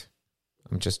Sheet.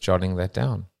 I'm just jotting that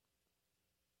down.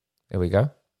 There we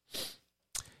go.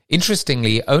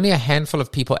 Interestingly, only a handful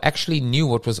of people actually knew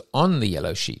what was on the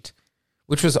yellow sheet,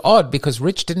 which was odd because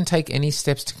Rich didn't take any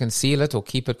steps to conceal it or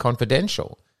keep it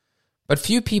confidential. But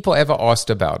few people ever asked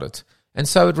about it, and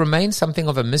so it remained something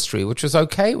of a mystery, which was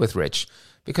okay with Rich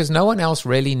because no one else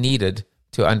really needed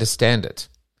to understand it.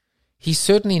 He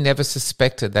certainly never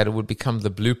suspected that it would become the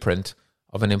blueprint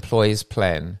of an employee's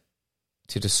plan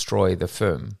to destroy the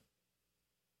firm.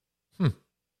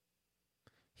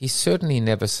 He certainly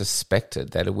never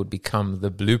suspected that it would become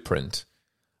the blueprint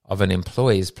of an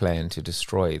employee's plan to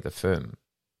destroy the firm.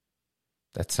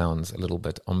 That sounds a little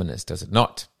bit ominous, does it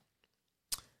not?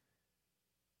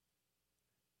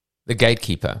 The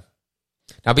gatekeeper.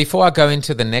 Now, before I go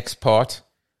into the next part,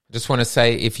 I just want to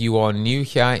say if you are new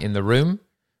here in the room,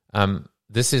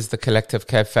 this is the Collective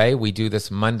Cafe. We do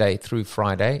this Monday through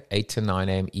Friday, 8 to 9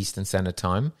 a.m. Eastern Standard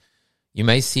Time. You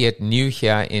may see it new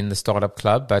here in the Startup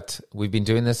Club, but we've been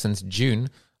doing this since June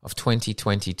of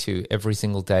 2022, every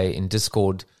single day in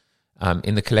Discord,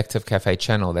 in the Collective Cafe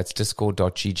channel. That's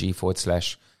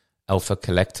discord.gg/Alpha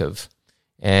Collective.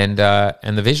 And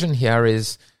the vision here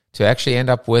is to actually end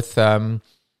up with a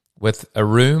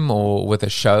room or with a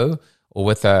show or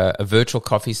with a virtual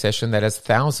coffee session that has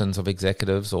thousands of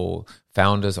executives or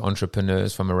founders,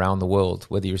 entrepreneurs from around the world.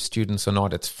 Whether you're students or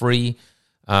not, it's free.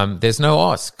 There's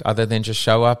no ask other than just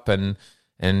show up and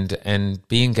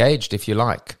be engaged if you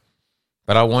like.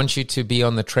 But I want you to be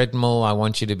on the treadmill. I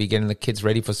want you to be getting the kids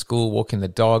ready for school, walking the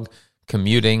dog,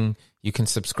 commuting. You can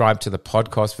subscribe to the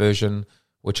podcast version,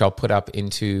 which I'll put up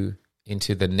into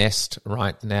the Nest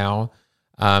right now.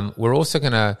 We're also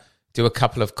going to do a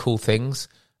couple of cool things.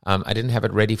 I didn't have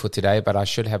it ready for today, but I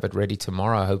should have it ready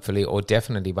tomorrow, hopefully, or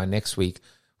definitely by next week,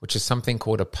 which is something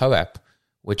called a POAP,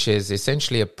 which is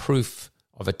essentially a proof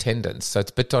of attendance. So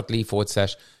it's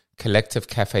bit.ly/Collective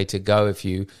Cafe to go if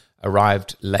you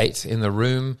arrived late in the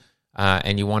room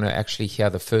and you want to actually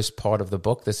hear the first part of the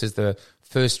book. This is the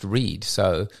first read,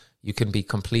 so you can be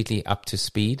completely up to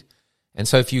speed. And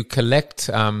so if you collect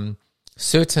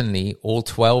certainly all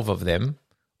 12 of them,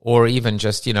 or even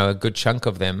just, a good chunk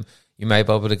of them, you may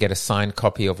be able to get a signed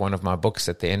copy of one of my books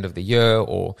at the end of the year,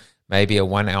 or maybe a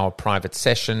 1-hour private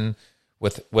session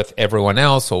with everyone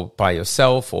else or by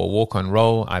yourself, or Walk on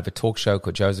Roll. I have a talk show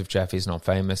called Joseph Jaffe's Not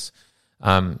Famous.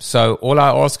 So all I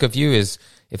ask of you is,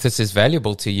 if this is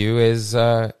valuable to you, is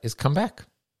come back.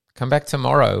 Come back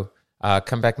tomorrow.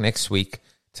 Come back next week.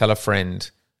 Tell a friend.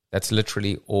 That's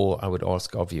literally all I would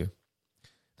ask of you.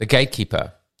 The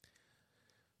Gatekeeper.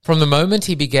 From the moment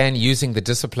he began using the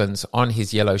disciplines on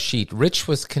his yellow sheet, Rich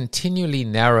was continually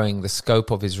narrowing the scope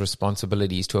of his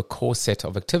responsibilities to a core set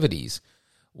of activities.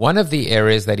 One of the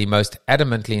areas that he most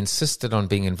adamantly insisted on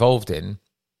being involved in,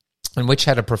 and which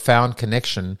had a profound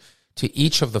connection to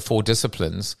each of the 4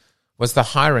 disciplines, was the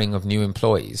hiring of new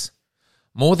employees.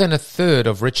 More than a third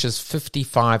of Rich's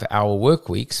 55-hour work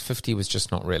weeks, 50 was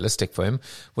just not realistic for him,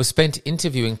 was spent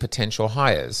interviewing potential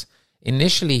hires.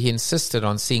 Initially, he insisted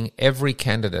on seeing every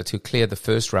candidate who cleared the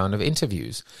first round of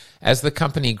interviews. As the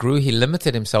company grew, he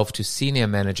limited himself to senior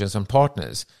managers and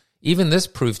partners. Even this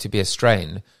proved to be a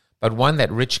strain, but one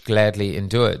that Rich gladly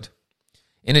endured.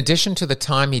 In addition to the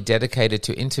time he dedicated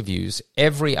to interviews,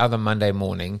 every other Monday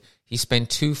morning, he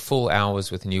spent 2 full hours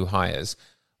with new hires,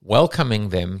 welcoming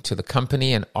them to the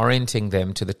company and orienting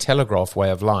them to the Telegraph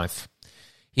way of life.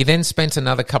 He then spent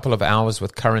another couple of hours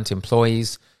with current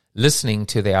employees, listening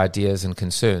to their ideas and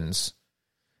concerns.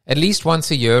 At least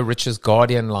once a year, Rich's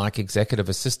guardian-like executive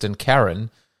assistant, Karen,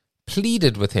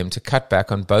 pleaded with him to cut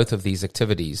back on both of these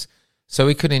activities so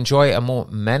he could enjoy a more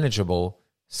manageable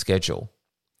schedule.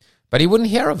 But he wouldn't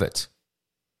hear of it.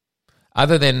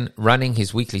 Other than running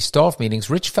his weekly staff meetings,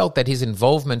 Rich felt that his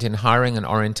involvement in hiring and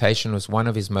orientation was one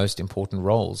of his most important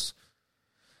roles.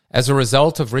 As a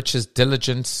result of Rich's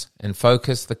diligence and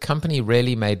focus, the company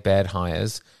rarely made bad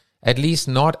hires, at least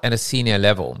not at a senior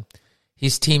level.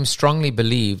 His team strongly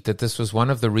believed that this was one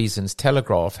of the reasons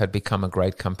Telegraph had become a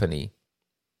great company.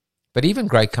 But even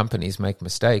great companies make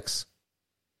mistakes.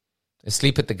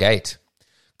 Asleep at the gate.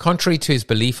 Contrary to his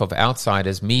belief of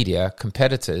outsiders, media,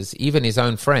 competitors, even his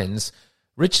own friends,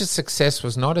 Rich's success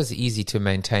was not as easy to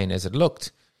maintain as it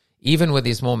looked. Even with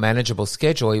his more manageable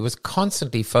schedule, he was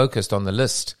constantly focused on the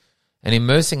list and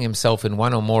immersing himself in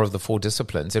one or more of the 4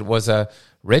 disciplines. It was a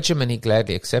regimen he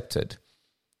gladly accepted.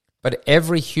 But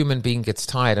every human being gets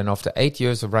tired, and after 8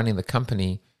 years of running the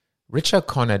company, Rich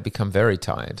O'Connor had become very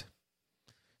tired.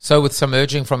 So with some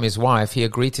urging from his wife, he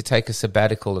agreed to take a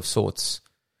sabbatical of sorts.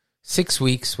 6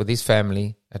 weeks with his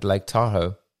family at Lake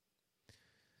Tahoe.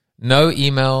 No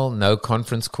email, no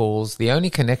conference calls. The only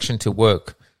connection to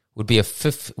work would be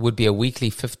a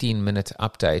weekly 15-minute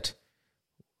update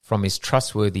from his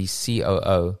trustworthy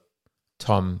COO,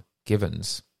 Tom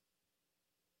Givens.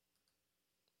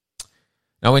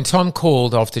 Now, when Tom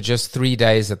called after just 3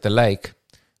 days at the lake,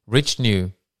 Rich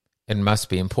knew it must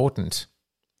be important.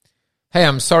 Hey,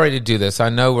 I'm sorry to do this. I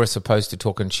know we're supposed to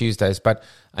talk on Tuesdays, but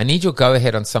I need your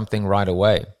go-ahead on something right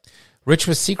away. Rich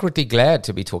was secretly glad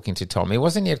to be talking to Tom. He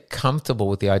wasn't yet comfortable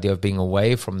with the idea of being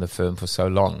away from the firm for so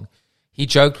long. He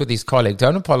joked with his colleague,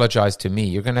 "Don't apologize to me.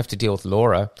 You're going to have to deal with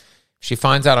Laura. If she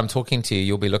finds out I'm talking to you,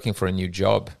 you'll be looking for a new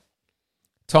job."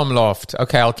 Tom laughed.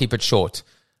 "Okay, I'll keep it short.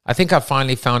 I think I've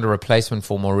finally found a replacement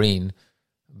for Maureen,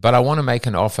 but I want to make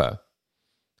an offer.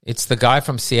 It's the guy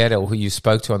from Seattle who you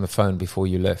spoke to on the phone before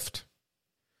you left.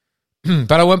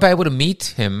 But I won't be able to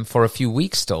meet him for a few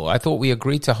weeks still. I thought we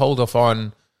agreed to hold off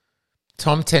on..."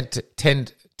 Tom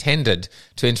tended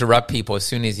to interrupt people as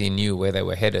soon as he knew where they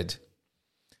were headed.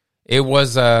 It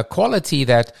was a quality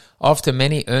that, after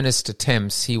many earnest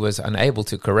attempts, he was unable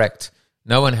to correct.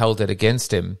 No one held it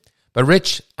against him. But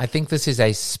Rich, I think this is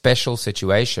a special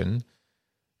situation.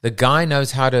 The guy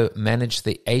knows how to manage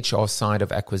the HR side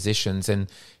of acquisitions, and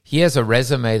he has a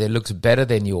resume that looks better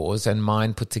than yours and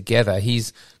mine put together.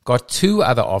 He's got 2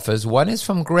 other offers. One is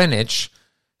from Greenwich,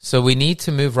 so we need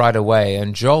to move right away.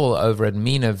 And Joel over at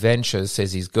Mina Ventures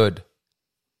says he's good.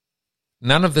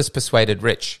 None of this persuaded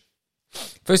Rich.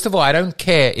 First of all, I don't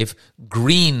care if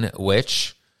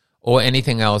Greenwich or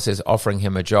anything else is offering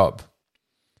him a job.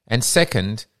 And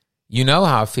second, you know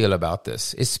how I feel about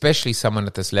this, especially someone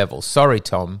at this level. Sorry,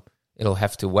 Tom, it'll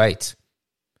have to wait.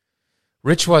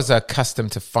 Rich was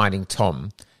accustomed to fighting Tom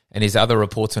and his other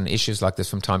reports on issues like this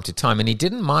from time to time, and he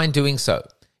didn't mind doing so.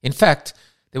 In fact,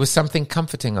 there was something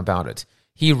comforting about it.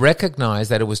 He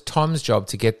recognized that it was Tom's job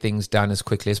to get things done as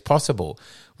quickly as possible,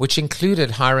 which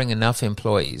included hiring enough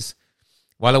employees,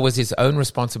 while it was his own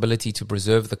responsibility to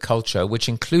preserve the culture, which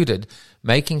included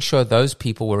making sure those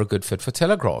people were a good fit for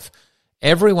Telegraph.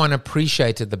 Everyone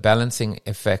appreciated the balancing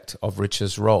effect of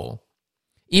Rich's role,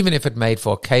 even if it made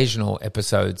for occasional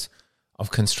episodes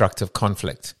of constructive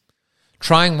conflict.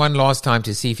 Trying one last time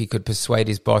to see if he could persuade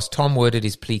his boss, Tom worded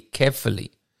his plea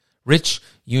carefully. Rich,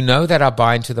 you know that I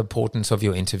buy into the importance of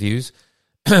your interviews,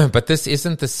 but this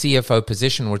isn't the CFO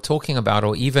position we're talking about,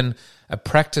 or even a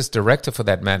practice director for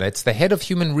that matter. It's the head of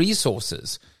human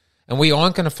resources, and we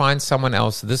aren't going to find someone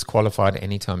else this qualified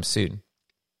anytime soon.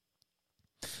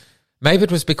 Maybe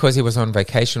it was because he was on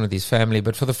vacation with his family,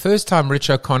 but for the first time, Rich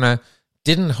O'Connor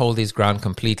didn't hold his ground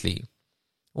completely.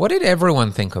 What did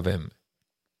everyone think of him?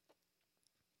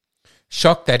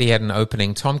 Shocked that he had an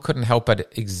opening, Tom couldn't help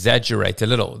but exaggerate a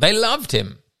little. They loved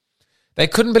him. They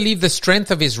couldn't believe the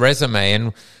strength of his resume,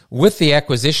 and with the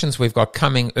acquisitions we've got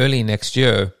coming early next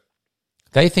year,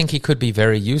 they think he could be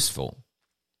very useful.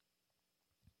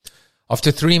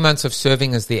 After 3 months of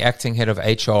serving as the acting head of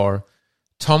HR,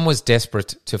 Tom was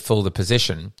desperate to fill the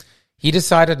position. He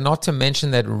decided not to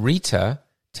mention that Rita,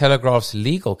 Telegraph's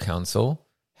legal counsel,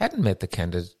 hadn't met the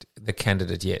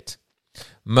candidate yet.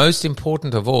 Most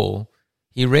important of all,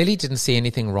 he really didn't see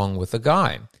anything wrong with the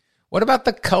guy. What about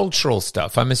the cultural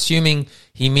stuff? I'm assuming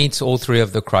he meets all 3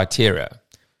 of the criteria.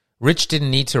 Rich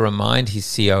didn't need to remind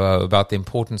his COO about the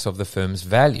importance of the firm's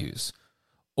values.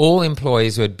 All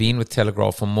employees who had been with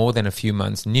Telegraph for more than a few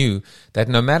months knew that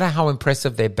no matter how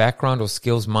impressive their background or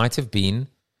skills might have been,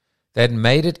 they had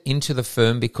made it into the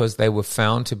firm because they were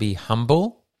found to be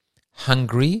humble,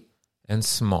 hungry, and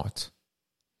smart.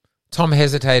 Tom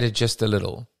hesitated just a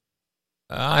little.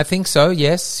 I think so,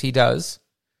 yes, he does.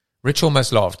 Rich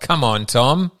almost laughed. Come on,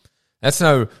 Tom. That's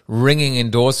no ringing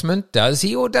endorsement, does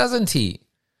he or doesn't he?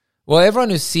 Well, everyone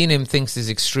who's seen him thinks he's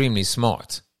extremely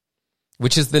smart,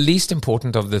 which is the least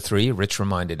important of the 3, Rich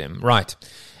reminded him. Right.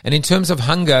 And in terms of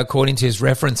hunger, according to his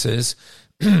references,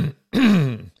 he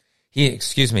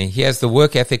has the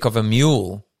work ethic of a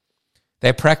mule.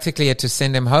 They practically had to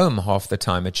send him home half the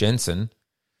time at Jensen.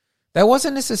 That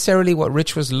wasn't necessarily what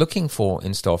Rich was looking for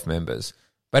in staff members,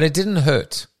 but it didn't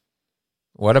hurt.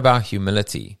 What about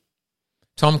humility?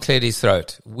 Tom cleared his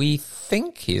throat. We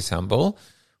think he's humble.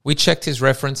 We checked his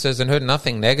references and heard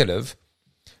nothing negative.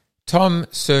 Tom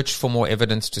searched for more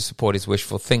evidence to support his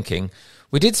wishful thinking.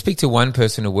 We did speak to one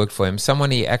person who worked for him,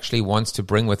 someone he actually wants to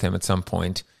bring with him at some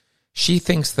point. She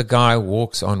thinks the guy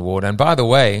walks on water. And by the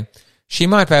way, she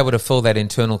might be able to fill that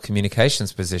internal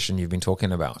communications position you've been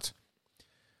talking about.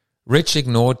 Rich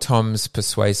ignored Tom's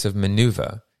persuasive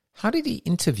maneuver. How did he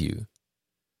interview?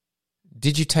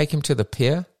 Did you take him to the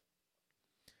pier?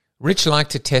 Rich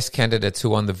liked to test candidates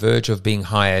who were on the verge of being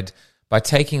hired by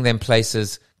taking them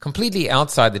places completely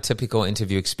outside the typical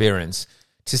interview experience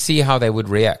to see how they would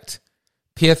react.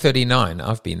 Pier 39,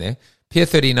 I've been there. Pier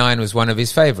 39 was one of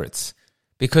his favorites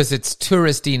because its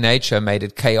touristy nature made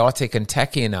it chaotic and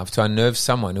tacky enough to unnerve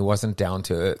someone who wasn't down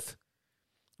to earth.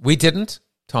 We didn't,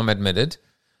 Tom admitted.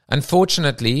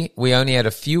 Unfortunately, we only had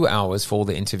a few hours for all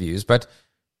the interviews, but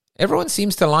everyone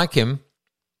seems to like him.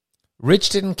 Rich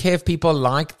didn't care if people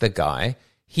liked the guy.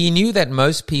 He knew that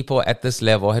most people at this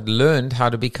level had learned how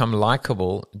to become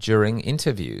likable during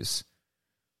interviews.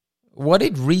 What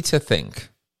did Rita think?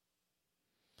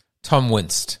 Tom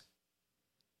winced.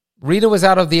 Rita was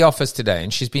out of the office today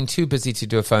and she's been too busy to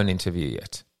do a phone interview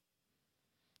yet.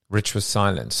 Rich was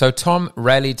silent. So Tom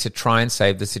rallied to try and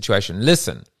save the situation.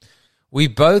 Listen, we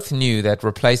both knew that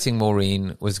replacing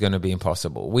Maureen was going to be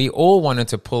impossible. We all wanted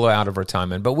to pull her out of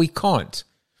retirement, but we can't.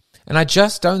 And I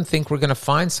just don't think we're going to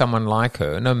find someone like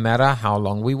her, no matter how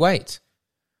long we wait.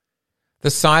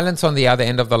 The silence on the other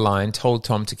end of the line told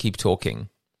Tom to keep talking.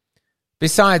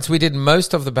 Besides, we did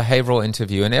most of the behavioral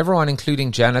interview, and everyone,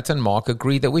 including Janet and Mark,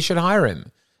 agreed that we should hire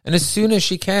him. And as soon as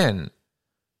she can,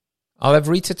 I'll have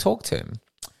Rita talk to him."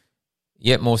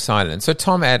 Yet more silence. So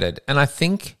Tom added, "And I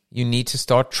think you need to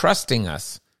start trusting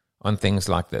us on things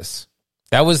like this."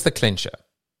 That was the clincher.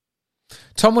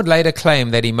 Tom would later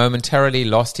claim that he momentarily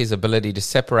lost his ability to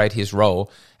separate his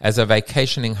role as a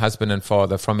vacationing husband and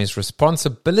father from his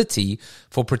responsibility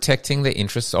for protecting the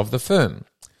interests of the firm.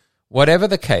 Whatever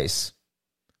the case,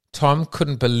 Tom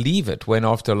couldn't believe it when,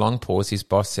 after a long pause, his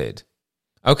boss said,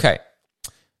 "Okay,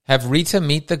 have Rita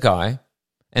meet the guy,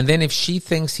 and then if she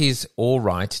thinks he's all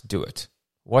right, do it."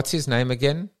 What's his name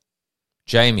again?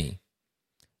 Jamie.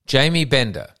 Jamie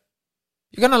Bender.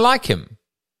 You're going to like him.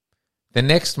 The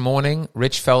next morning,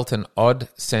 Rich felt an odd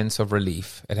sense of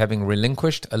relief at having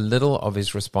relinquished a little of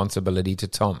his responsibility to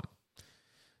Tom.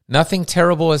 Nothing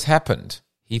terrible has happened,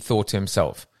 he thought to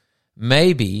himself.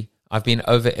 Maybe I've been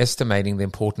overestimating the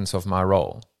importance of my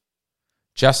role.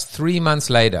 Just 3 months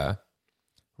later,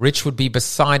 Rich would be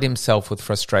beside himself with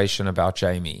frustration about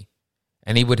Jamie,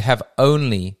 and he would have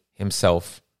only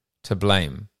himself to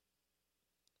blame.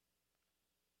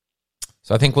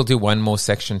 So I think we'll do one more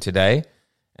section today,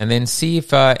 and then see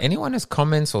if anyone has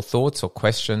comments or thoughts or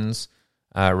questions,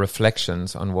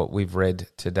 reflections on what we've read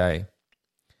today.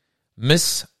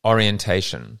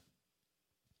 Misorientation.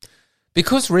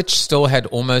 Because Rich still had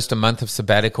almost a month of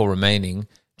sabbatical remaining,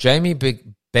 Jamie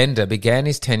Bender began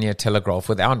his tenure at Telegraph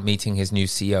without meeting his new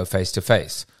CEO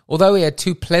face-to-face. Although he had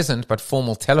 2 pleasant but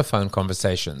formal telephone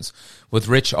conversations with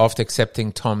Rich after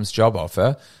accepting Tom's job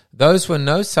offer, those were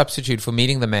no substitute for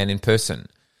meeting the man in person.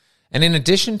 And in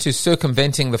addition to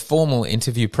circumventing the formal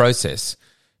interview process,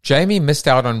 Jamie missed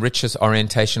out on Rich's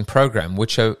orientation program,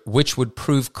 which would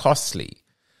prove costly.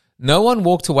 No one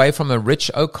walked away from a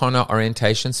Rich O'Connor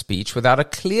orientation speech without a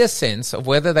clear sense of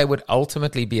whether they would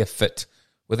ultimately be a fit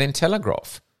within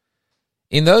Telegraph.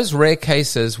 In those rare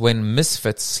cases when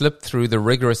misfits slipped through the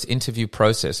rigorous interview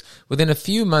process, within a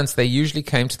few months they usually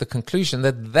came to the conclusion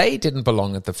that they didn't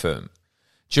belong at the firm.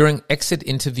 During exit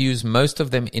interviews, most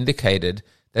of them indicated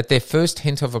that their first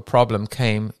hint of a problem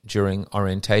came during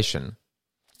orientation.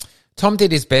 Tom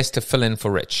did his best to fill in for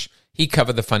Rich. He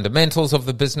covered the fundamentals of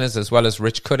the business as well as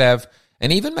Rich could have,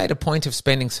 and even made a point of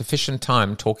spending sufficient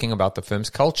time talking about the firm's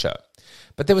culture.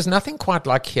 But there was nothing quite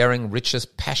like hearing Rich's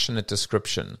passionate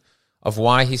description of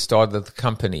why he started the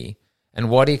company and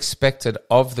what he expected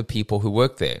of the people who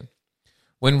worked there.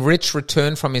 When Rich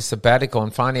returned from his sabbatical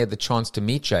and finally had the chance to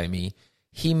meet Jamie,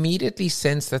 he immediately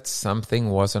sensed that something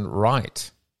wasn't right.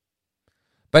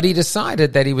 But he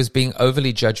decided that he was being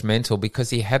overly judgmental because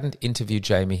he hadn't interviewed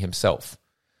Jamie himself.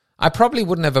 I probably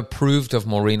wouldn't have approved of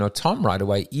Maureen or Tom right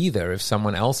away either if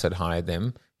someone else had hired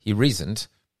them, he reasoned.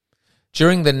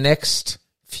 During the next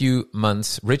few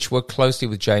months, Rich worked closely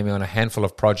with Jamie on a handful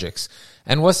of projects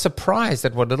and was surprised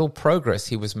at what little progress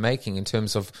he was making in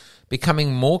terms of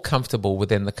becoming more comfortable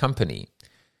within the company.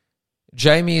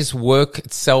 Jamie's work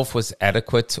itself was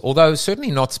adequate, although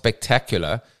certainly not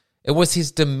spectacular. It was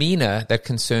his demeanor that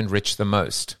concerned Rich the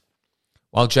most.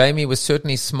 While Jamie was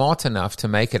certainly smart enough to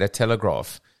make it at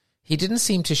Telegraph, he didn't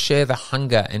seem to share the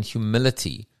hunger and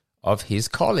humility of his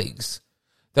colleagues.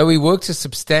 Though he worked a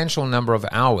substantial number of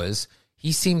hours,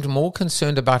 he seemed more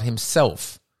concerned about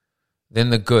himself than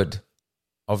the good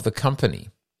of the company.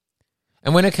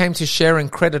 And when it came to sharing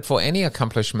credit for any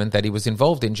accomplishment that he was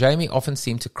involved in, Jamie often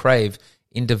seemed to crave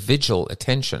individual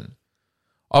attention.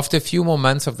 After a few more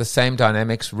months of the same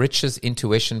dynamics, Rich's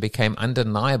intuition became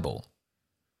undeniable.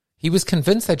 He was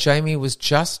convinced that Jamie was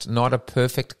just not a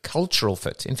perfect cultural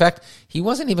fit. In fact, he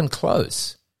wasn't even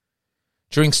close.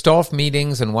 During staff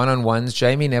meetings and one-on-ones,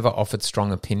 Jamie never offered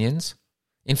strong opinions.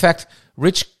 In fact,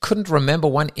 Rich couldn't remember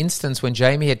one instance when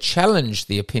Jamie had challenged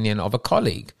the opinion of a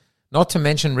colleague, not to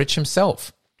mention Rich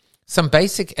himself. Some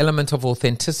basic element of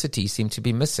authenticity seemed to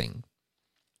be missing.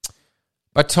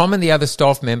 But Tom and the other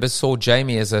staff members saw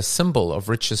Jamie as a symbol of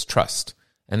Rich's trust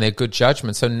and their good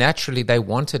judgment, so naturally they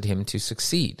wanted him to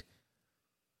succeed.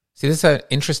 See, this is an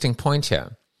interesting point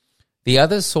here. The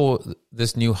others saw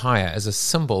this new hire as a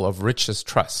symbol of Rich's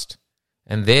trust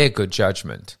and their good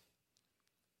judgment.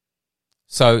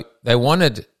 So they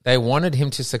wanted him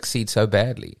to succeed so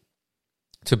badly,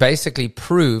 to basically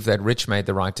prove that Rich made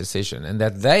the right decision and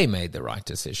that they made the right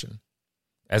decision,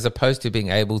 as opposed to being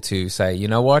able to say, you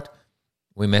know what,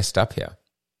 we messed up here.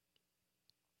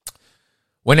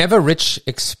 Whenever Rich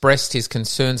expressed his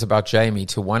concerns about Jamie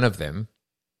to one of them,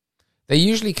 they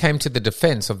usually came to the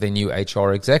defense of their new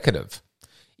HR executive.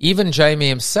 Even Jamie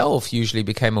himself usually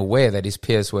became aware that his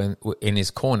peers were in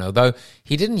his corner, though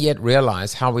he didn't yet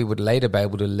realize how he would later be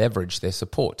able to leverage their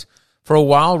support. For a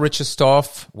while, Rich's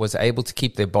staff was able to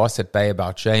keep their boss at bay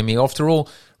about Jamie. After all,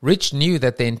 Rich knew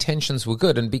that their intentions were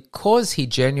good, and because he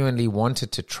genuinely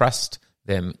wanted to trust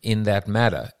them in this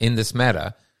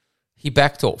matter, he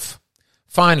backed off.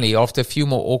 Finally, after a few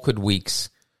more awkward weeks,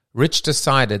 Rich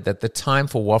decided that the time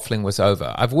for waffling was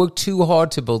over. I've worked too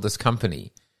hard to build this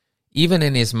company. Even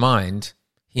in his mind,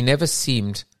 he never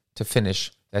seemed to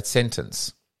finish that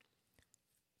sentence.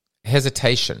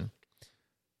 Hesitation.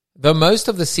 Though most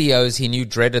of the CEOs he knew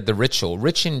dreaded the ritual,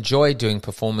 Rich enjoyed doing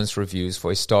performance reviews for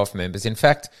his staff members. In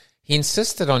fact, he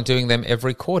insisted on doing them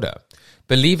every quarter,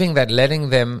 believing that letting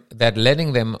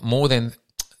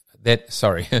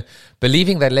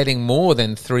more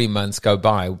than 3 months go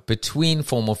by between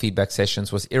formal feedback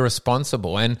sessions was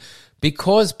irresponsible. And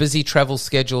because busy travel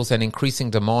schedules and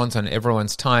increasing demands on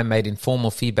everyone's time made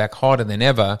informal feedback harder than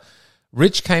ever,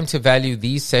 Rich came to value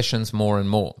these sessions more and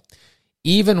more,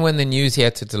 even when the news he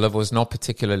had to deliver was not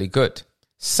particularly good.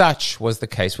 Such was the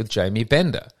case with Jamie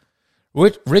Bender.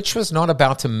 Rich was not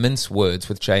about to mince words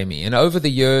with Jamie, and over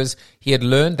the years, he had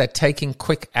learned that taking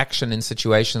quick action in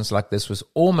situations like this was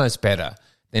almost better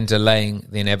than delaying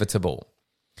the inevitable.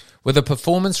 With a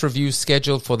performance review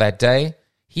scheduled for that day,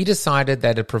 he decided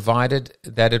that it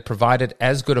provided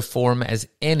as good a forum as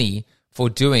any for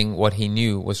doing what he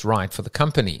knew was right for the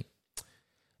company.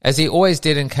 As he always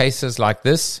did in cases like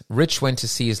this, Rich went to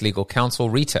see his legal counsel,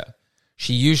 Rita.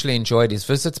 She usually enjoyed his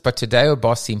visits, but today her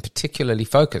boss seemed particularly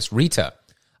focused. Rita,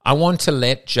 I want to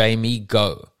let Jamie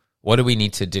go. What do we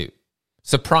need to do?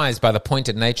 Surprised by the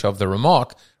pointed nature of the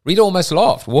remark, Rita almost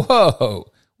laughed.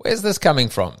 Whoa, where's this coming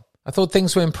from? I thought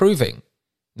things were improving.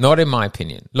 Not in my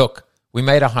opinion. Look, we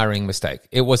made a hiring mistake.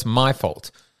 It was my fault.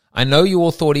 I know you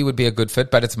all thought he would be a good fit,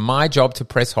 but it's my job to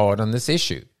press hard on this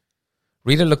issue.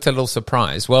 Rita looked a little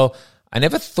surprised. Well, I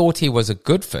never thought he was a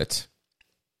good fit.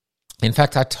 In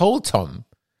fact, I told Tom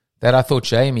that I thought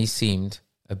Jamie seemed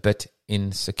a bit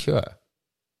insecure.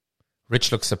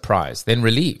 Rich looked surprised, then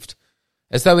relieved,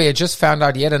 as though he had just found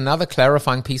out yet another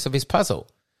clarifying piece of his puzzle.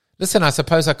 Listen, I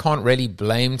suppose I can't really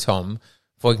blame Tom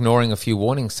for ignoring a few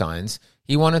warning signs.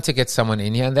 He wanted to get someone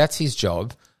in here, and that's his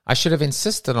job. I should have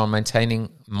insisted on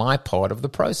maintaining my part of the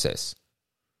process.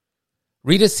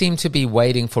 Rita seemed to be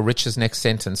waiting for Rich's next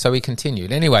sentence, so he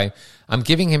continued. Anyway, I'm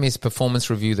giving him his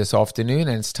performance review this afternoon,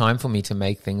 and it's time for me to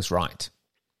make things right.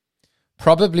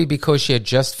 Probably because she had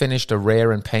just finished a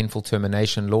rare and painful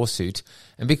termination lawsuit,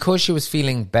 and because she was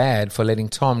feeling bad for letting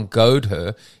Tom goad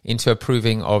her into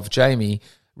approving of Jamie,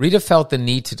 Rita felt the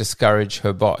need to discourage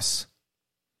her boss.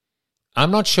 I'm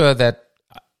not sure that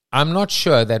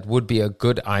would be a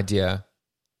good idea.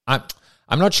 I'm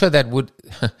not sure that would...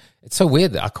 It's so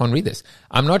weird that I can't read this.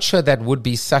 I'm not sure that would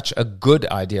be such a good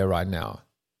idea right now.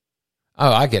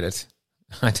 Oh, I get it.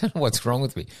 I don't know what's wrong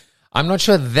with me. I'm not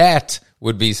sure that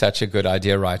would be such a good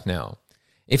idea right now.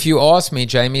 If you ask me,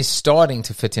 Jamie's starting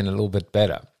to fit in a little bit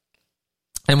better.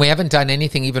 And we haven't done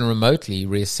anything even remotely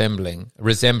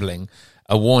resembling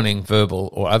a warning, verbal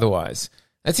or otherwise.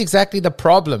 That's exactly the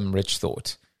problem, Rich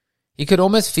thought. He could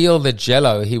almost feel the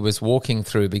jello he was walking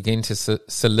through begin to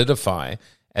solidify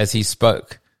as he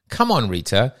spoke. Come on,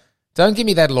 Rita. Don't give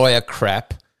me that lawyer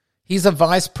crap. He's a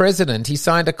vice president. He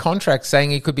signed a contract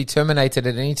saying he could be terminated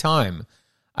at any time.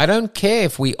 I don't care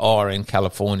if we are in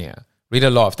California. Rita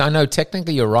laughed. I know,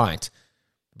 technically you're right.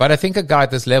 But I think a guy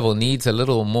at this level needs a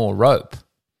little more rope.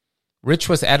 Rich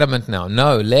was adamant now.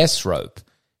 No, less rope.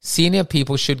 Senior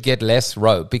people should get less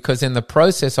rope because in the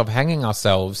process of hanging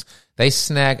ourselves, they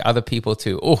snag other people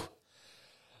too. Oh,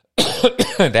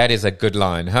 that is a good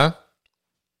line, huh?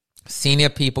 Senior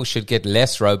people should get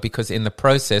less rope because in the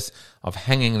process of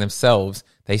hanging themselves,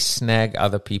 they snag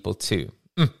other people too.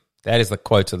 That is the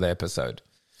quote of the episode.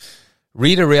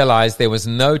 Rita realized there was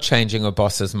no changing her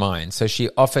boss's mind, so she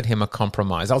offered him a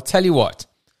compromise. I'll tell you what.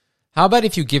 How about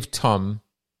if you give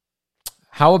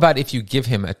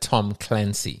him a Tom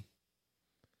Clancy?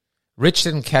 Rich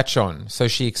didn't catch on, so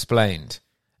she explained.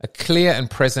 A clear and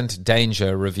present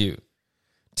danger review.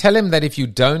 Tell him that if you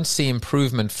don't see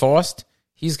improvement fast,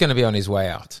 he's going to be on his way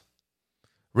out.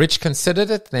 Rich considered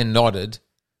it, then nodded,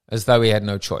 as though he had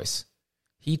no choice.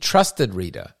 He trusted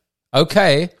Rita.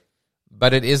 Okay,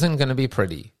 but it isn't going to be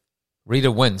pretty.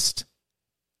 Rita winced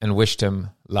and wished him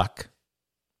luck.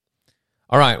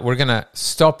 All right, we're going to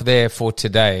stop there for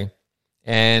today.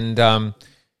 And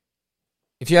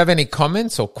if you have any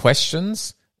comments or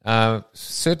questions,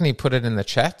 certainly put it in the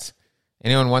chat.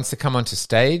 Anyone wants to come onto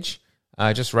stage,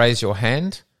 just raise your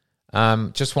hand.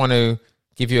 Just want to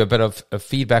give you a bit of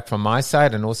feedback from my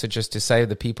side and also just to say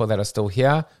the people that are still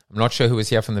here. I'm not sure who was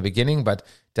here from the beginning, but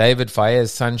David, Fayez,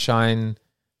 Sunshine,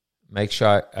 make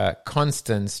sure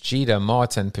Constance, Jida,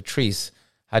 Martin, Patrice,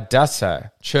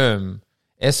 Hadassah, Churm,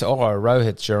 SR,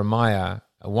 Rohit, Jeremiah,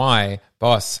 Y,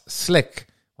 Boss, Slick,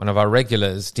 one of our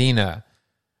regulars, Dina,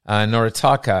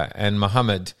 Noritaka, and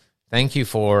Muhammad. Thank you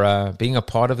for being a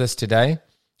part of this today.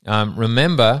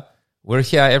 Remember, we're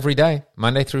here every day,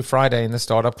 Monday through Friday in the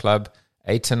Startup Club,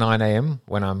 8 to 9 a.m.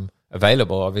 when I'm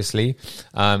available, obviously.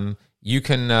 You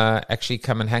can actually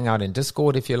come and hang out in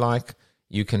Discord if you like.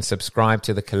 You can subscribe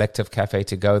to the Collective Cafe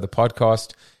to Go, the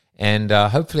podcast. And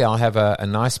hopefully I'll have a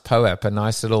nice POAP, a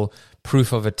nice little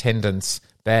proof of attendance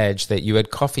badge that you had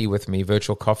coffee with me,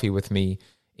 virtual coffee with me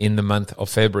in the month of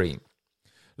February.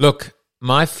 Look,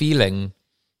 my feeling,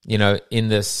 in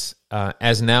this,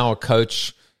 as now a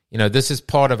coach, this is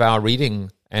part of our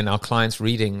reading and our clients'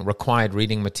 required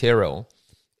reading material,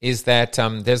 is that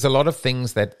there's a lot of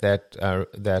things that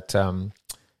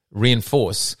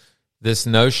reinforce this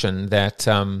notion that,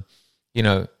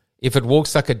 if it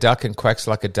walks like a duck and quacks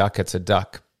like a duck, it's a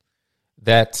duck.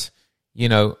 That,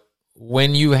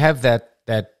 when you have that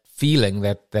feeling,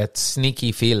 that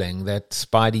sneaky feeling, that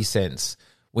spidey sense,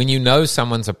 when you know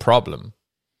someone's a problem,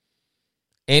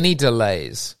 any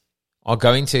delays are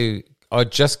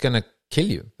just going to kill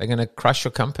you. They're going to crush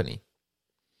your company.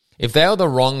 If they are the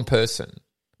wrong person,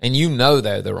 and you know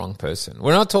they're the wrong person,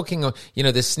 we're not talking,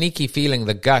 the sneaky feeling,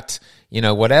 the gut,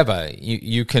 whatever.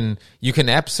 You can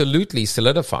absolutely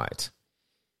solidify it.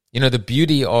 The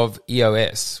beauty of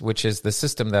EOS, which is the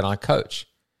system that I coach,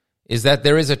 is that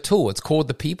there is a tool. It's called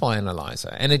the People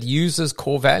Analyzer, and it uses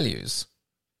core values.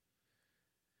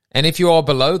 And if you are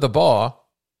below the bar,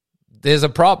 there's a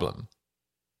problem.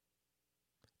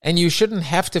 And you shouldn't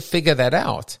have to figure that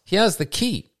out. Here's the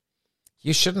key.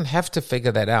 You shouldn't have to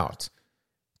figure that out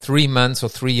 3 months or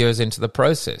 3 years into the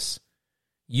process.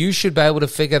 You should be able to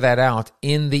figure that out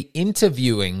in the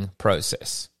interviewing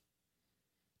process.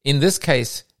 In this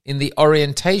case, in the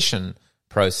orientation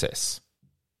process.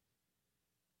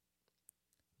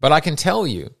 But I can tell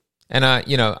you, and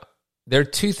there are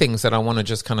two things that I want to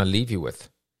just kind of leave you with.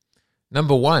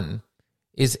 Number one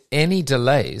is any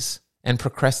delays and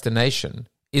procrastination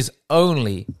is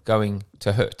only going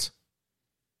to hurt.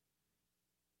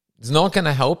 It's not going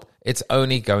to help. It's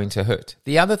only going to hurt.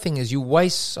 The other thing is you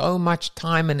waste so much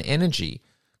time and energy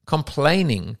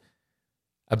complaining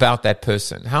about that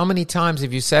person. How many times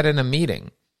have you sat in a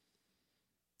meeting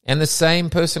and the same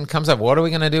person comes up, what are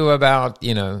we going to do about,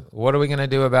 what are we going to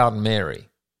do about Mary?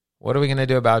 What are we going to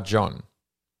do about John?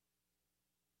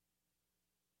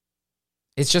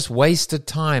 It's just wasted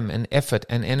time and effort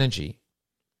and energy.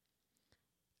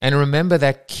 And remember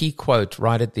that key quote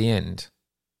right at the end.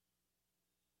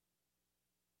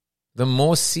 The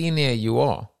more senior you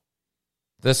are,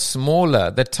 the smaller,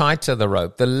 the tighter the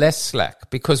rope, the less slack.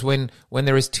 Because when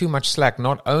there is too much slack,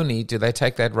 not only do they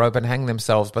take that rope and hang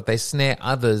themselves, but they snare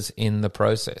others in the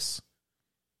process.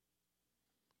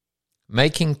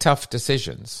 Making tough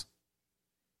decisions,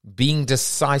 being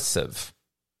decisive.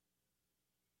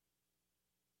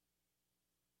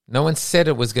 No one said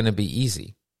it was going to be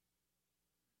easy.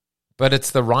 But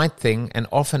it's the right thing, and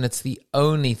often it's the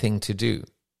only thing to do.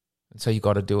 And so you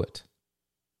got to do it.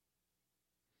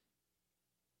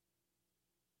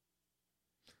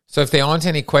 So if there aren't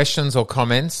any questions or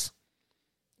comments,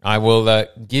 I will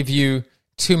give you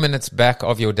 2 minutes back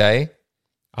of your day.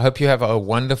 I hope you have a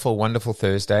wonderful, wonderful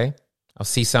Thursday. I'll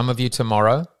see some of you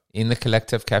tomorrow in the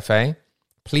Collective Cafe.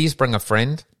 Please bring a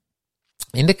friend.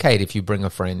 Indicate if you bring a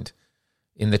friend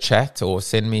in the chat or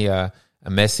send me a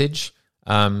message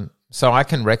so I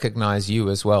can recognize you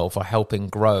as well for helping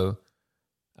grow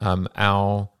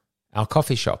our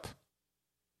coffee shop.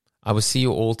 I will see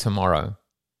you all tomorrow.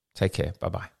 Take care.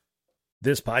 Bye-bye.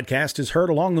 This podcast is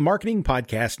heard along the Marketing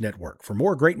Podcast Network. For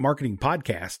more great marketing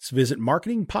podcasts, visit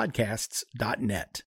marketingpodcasts.net.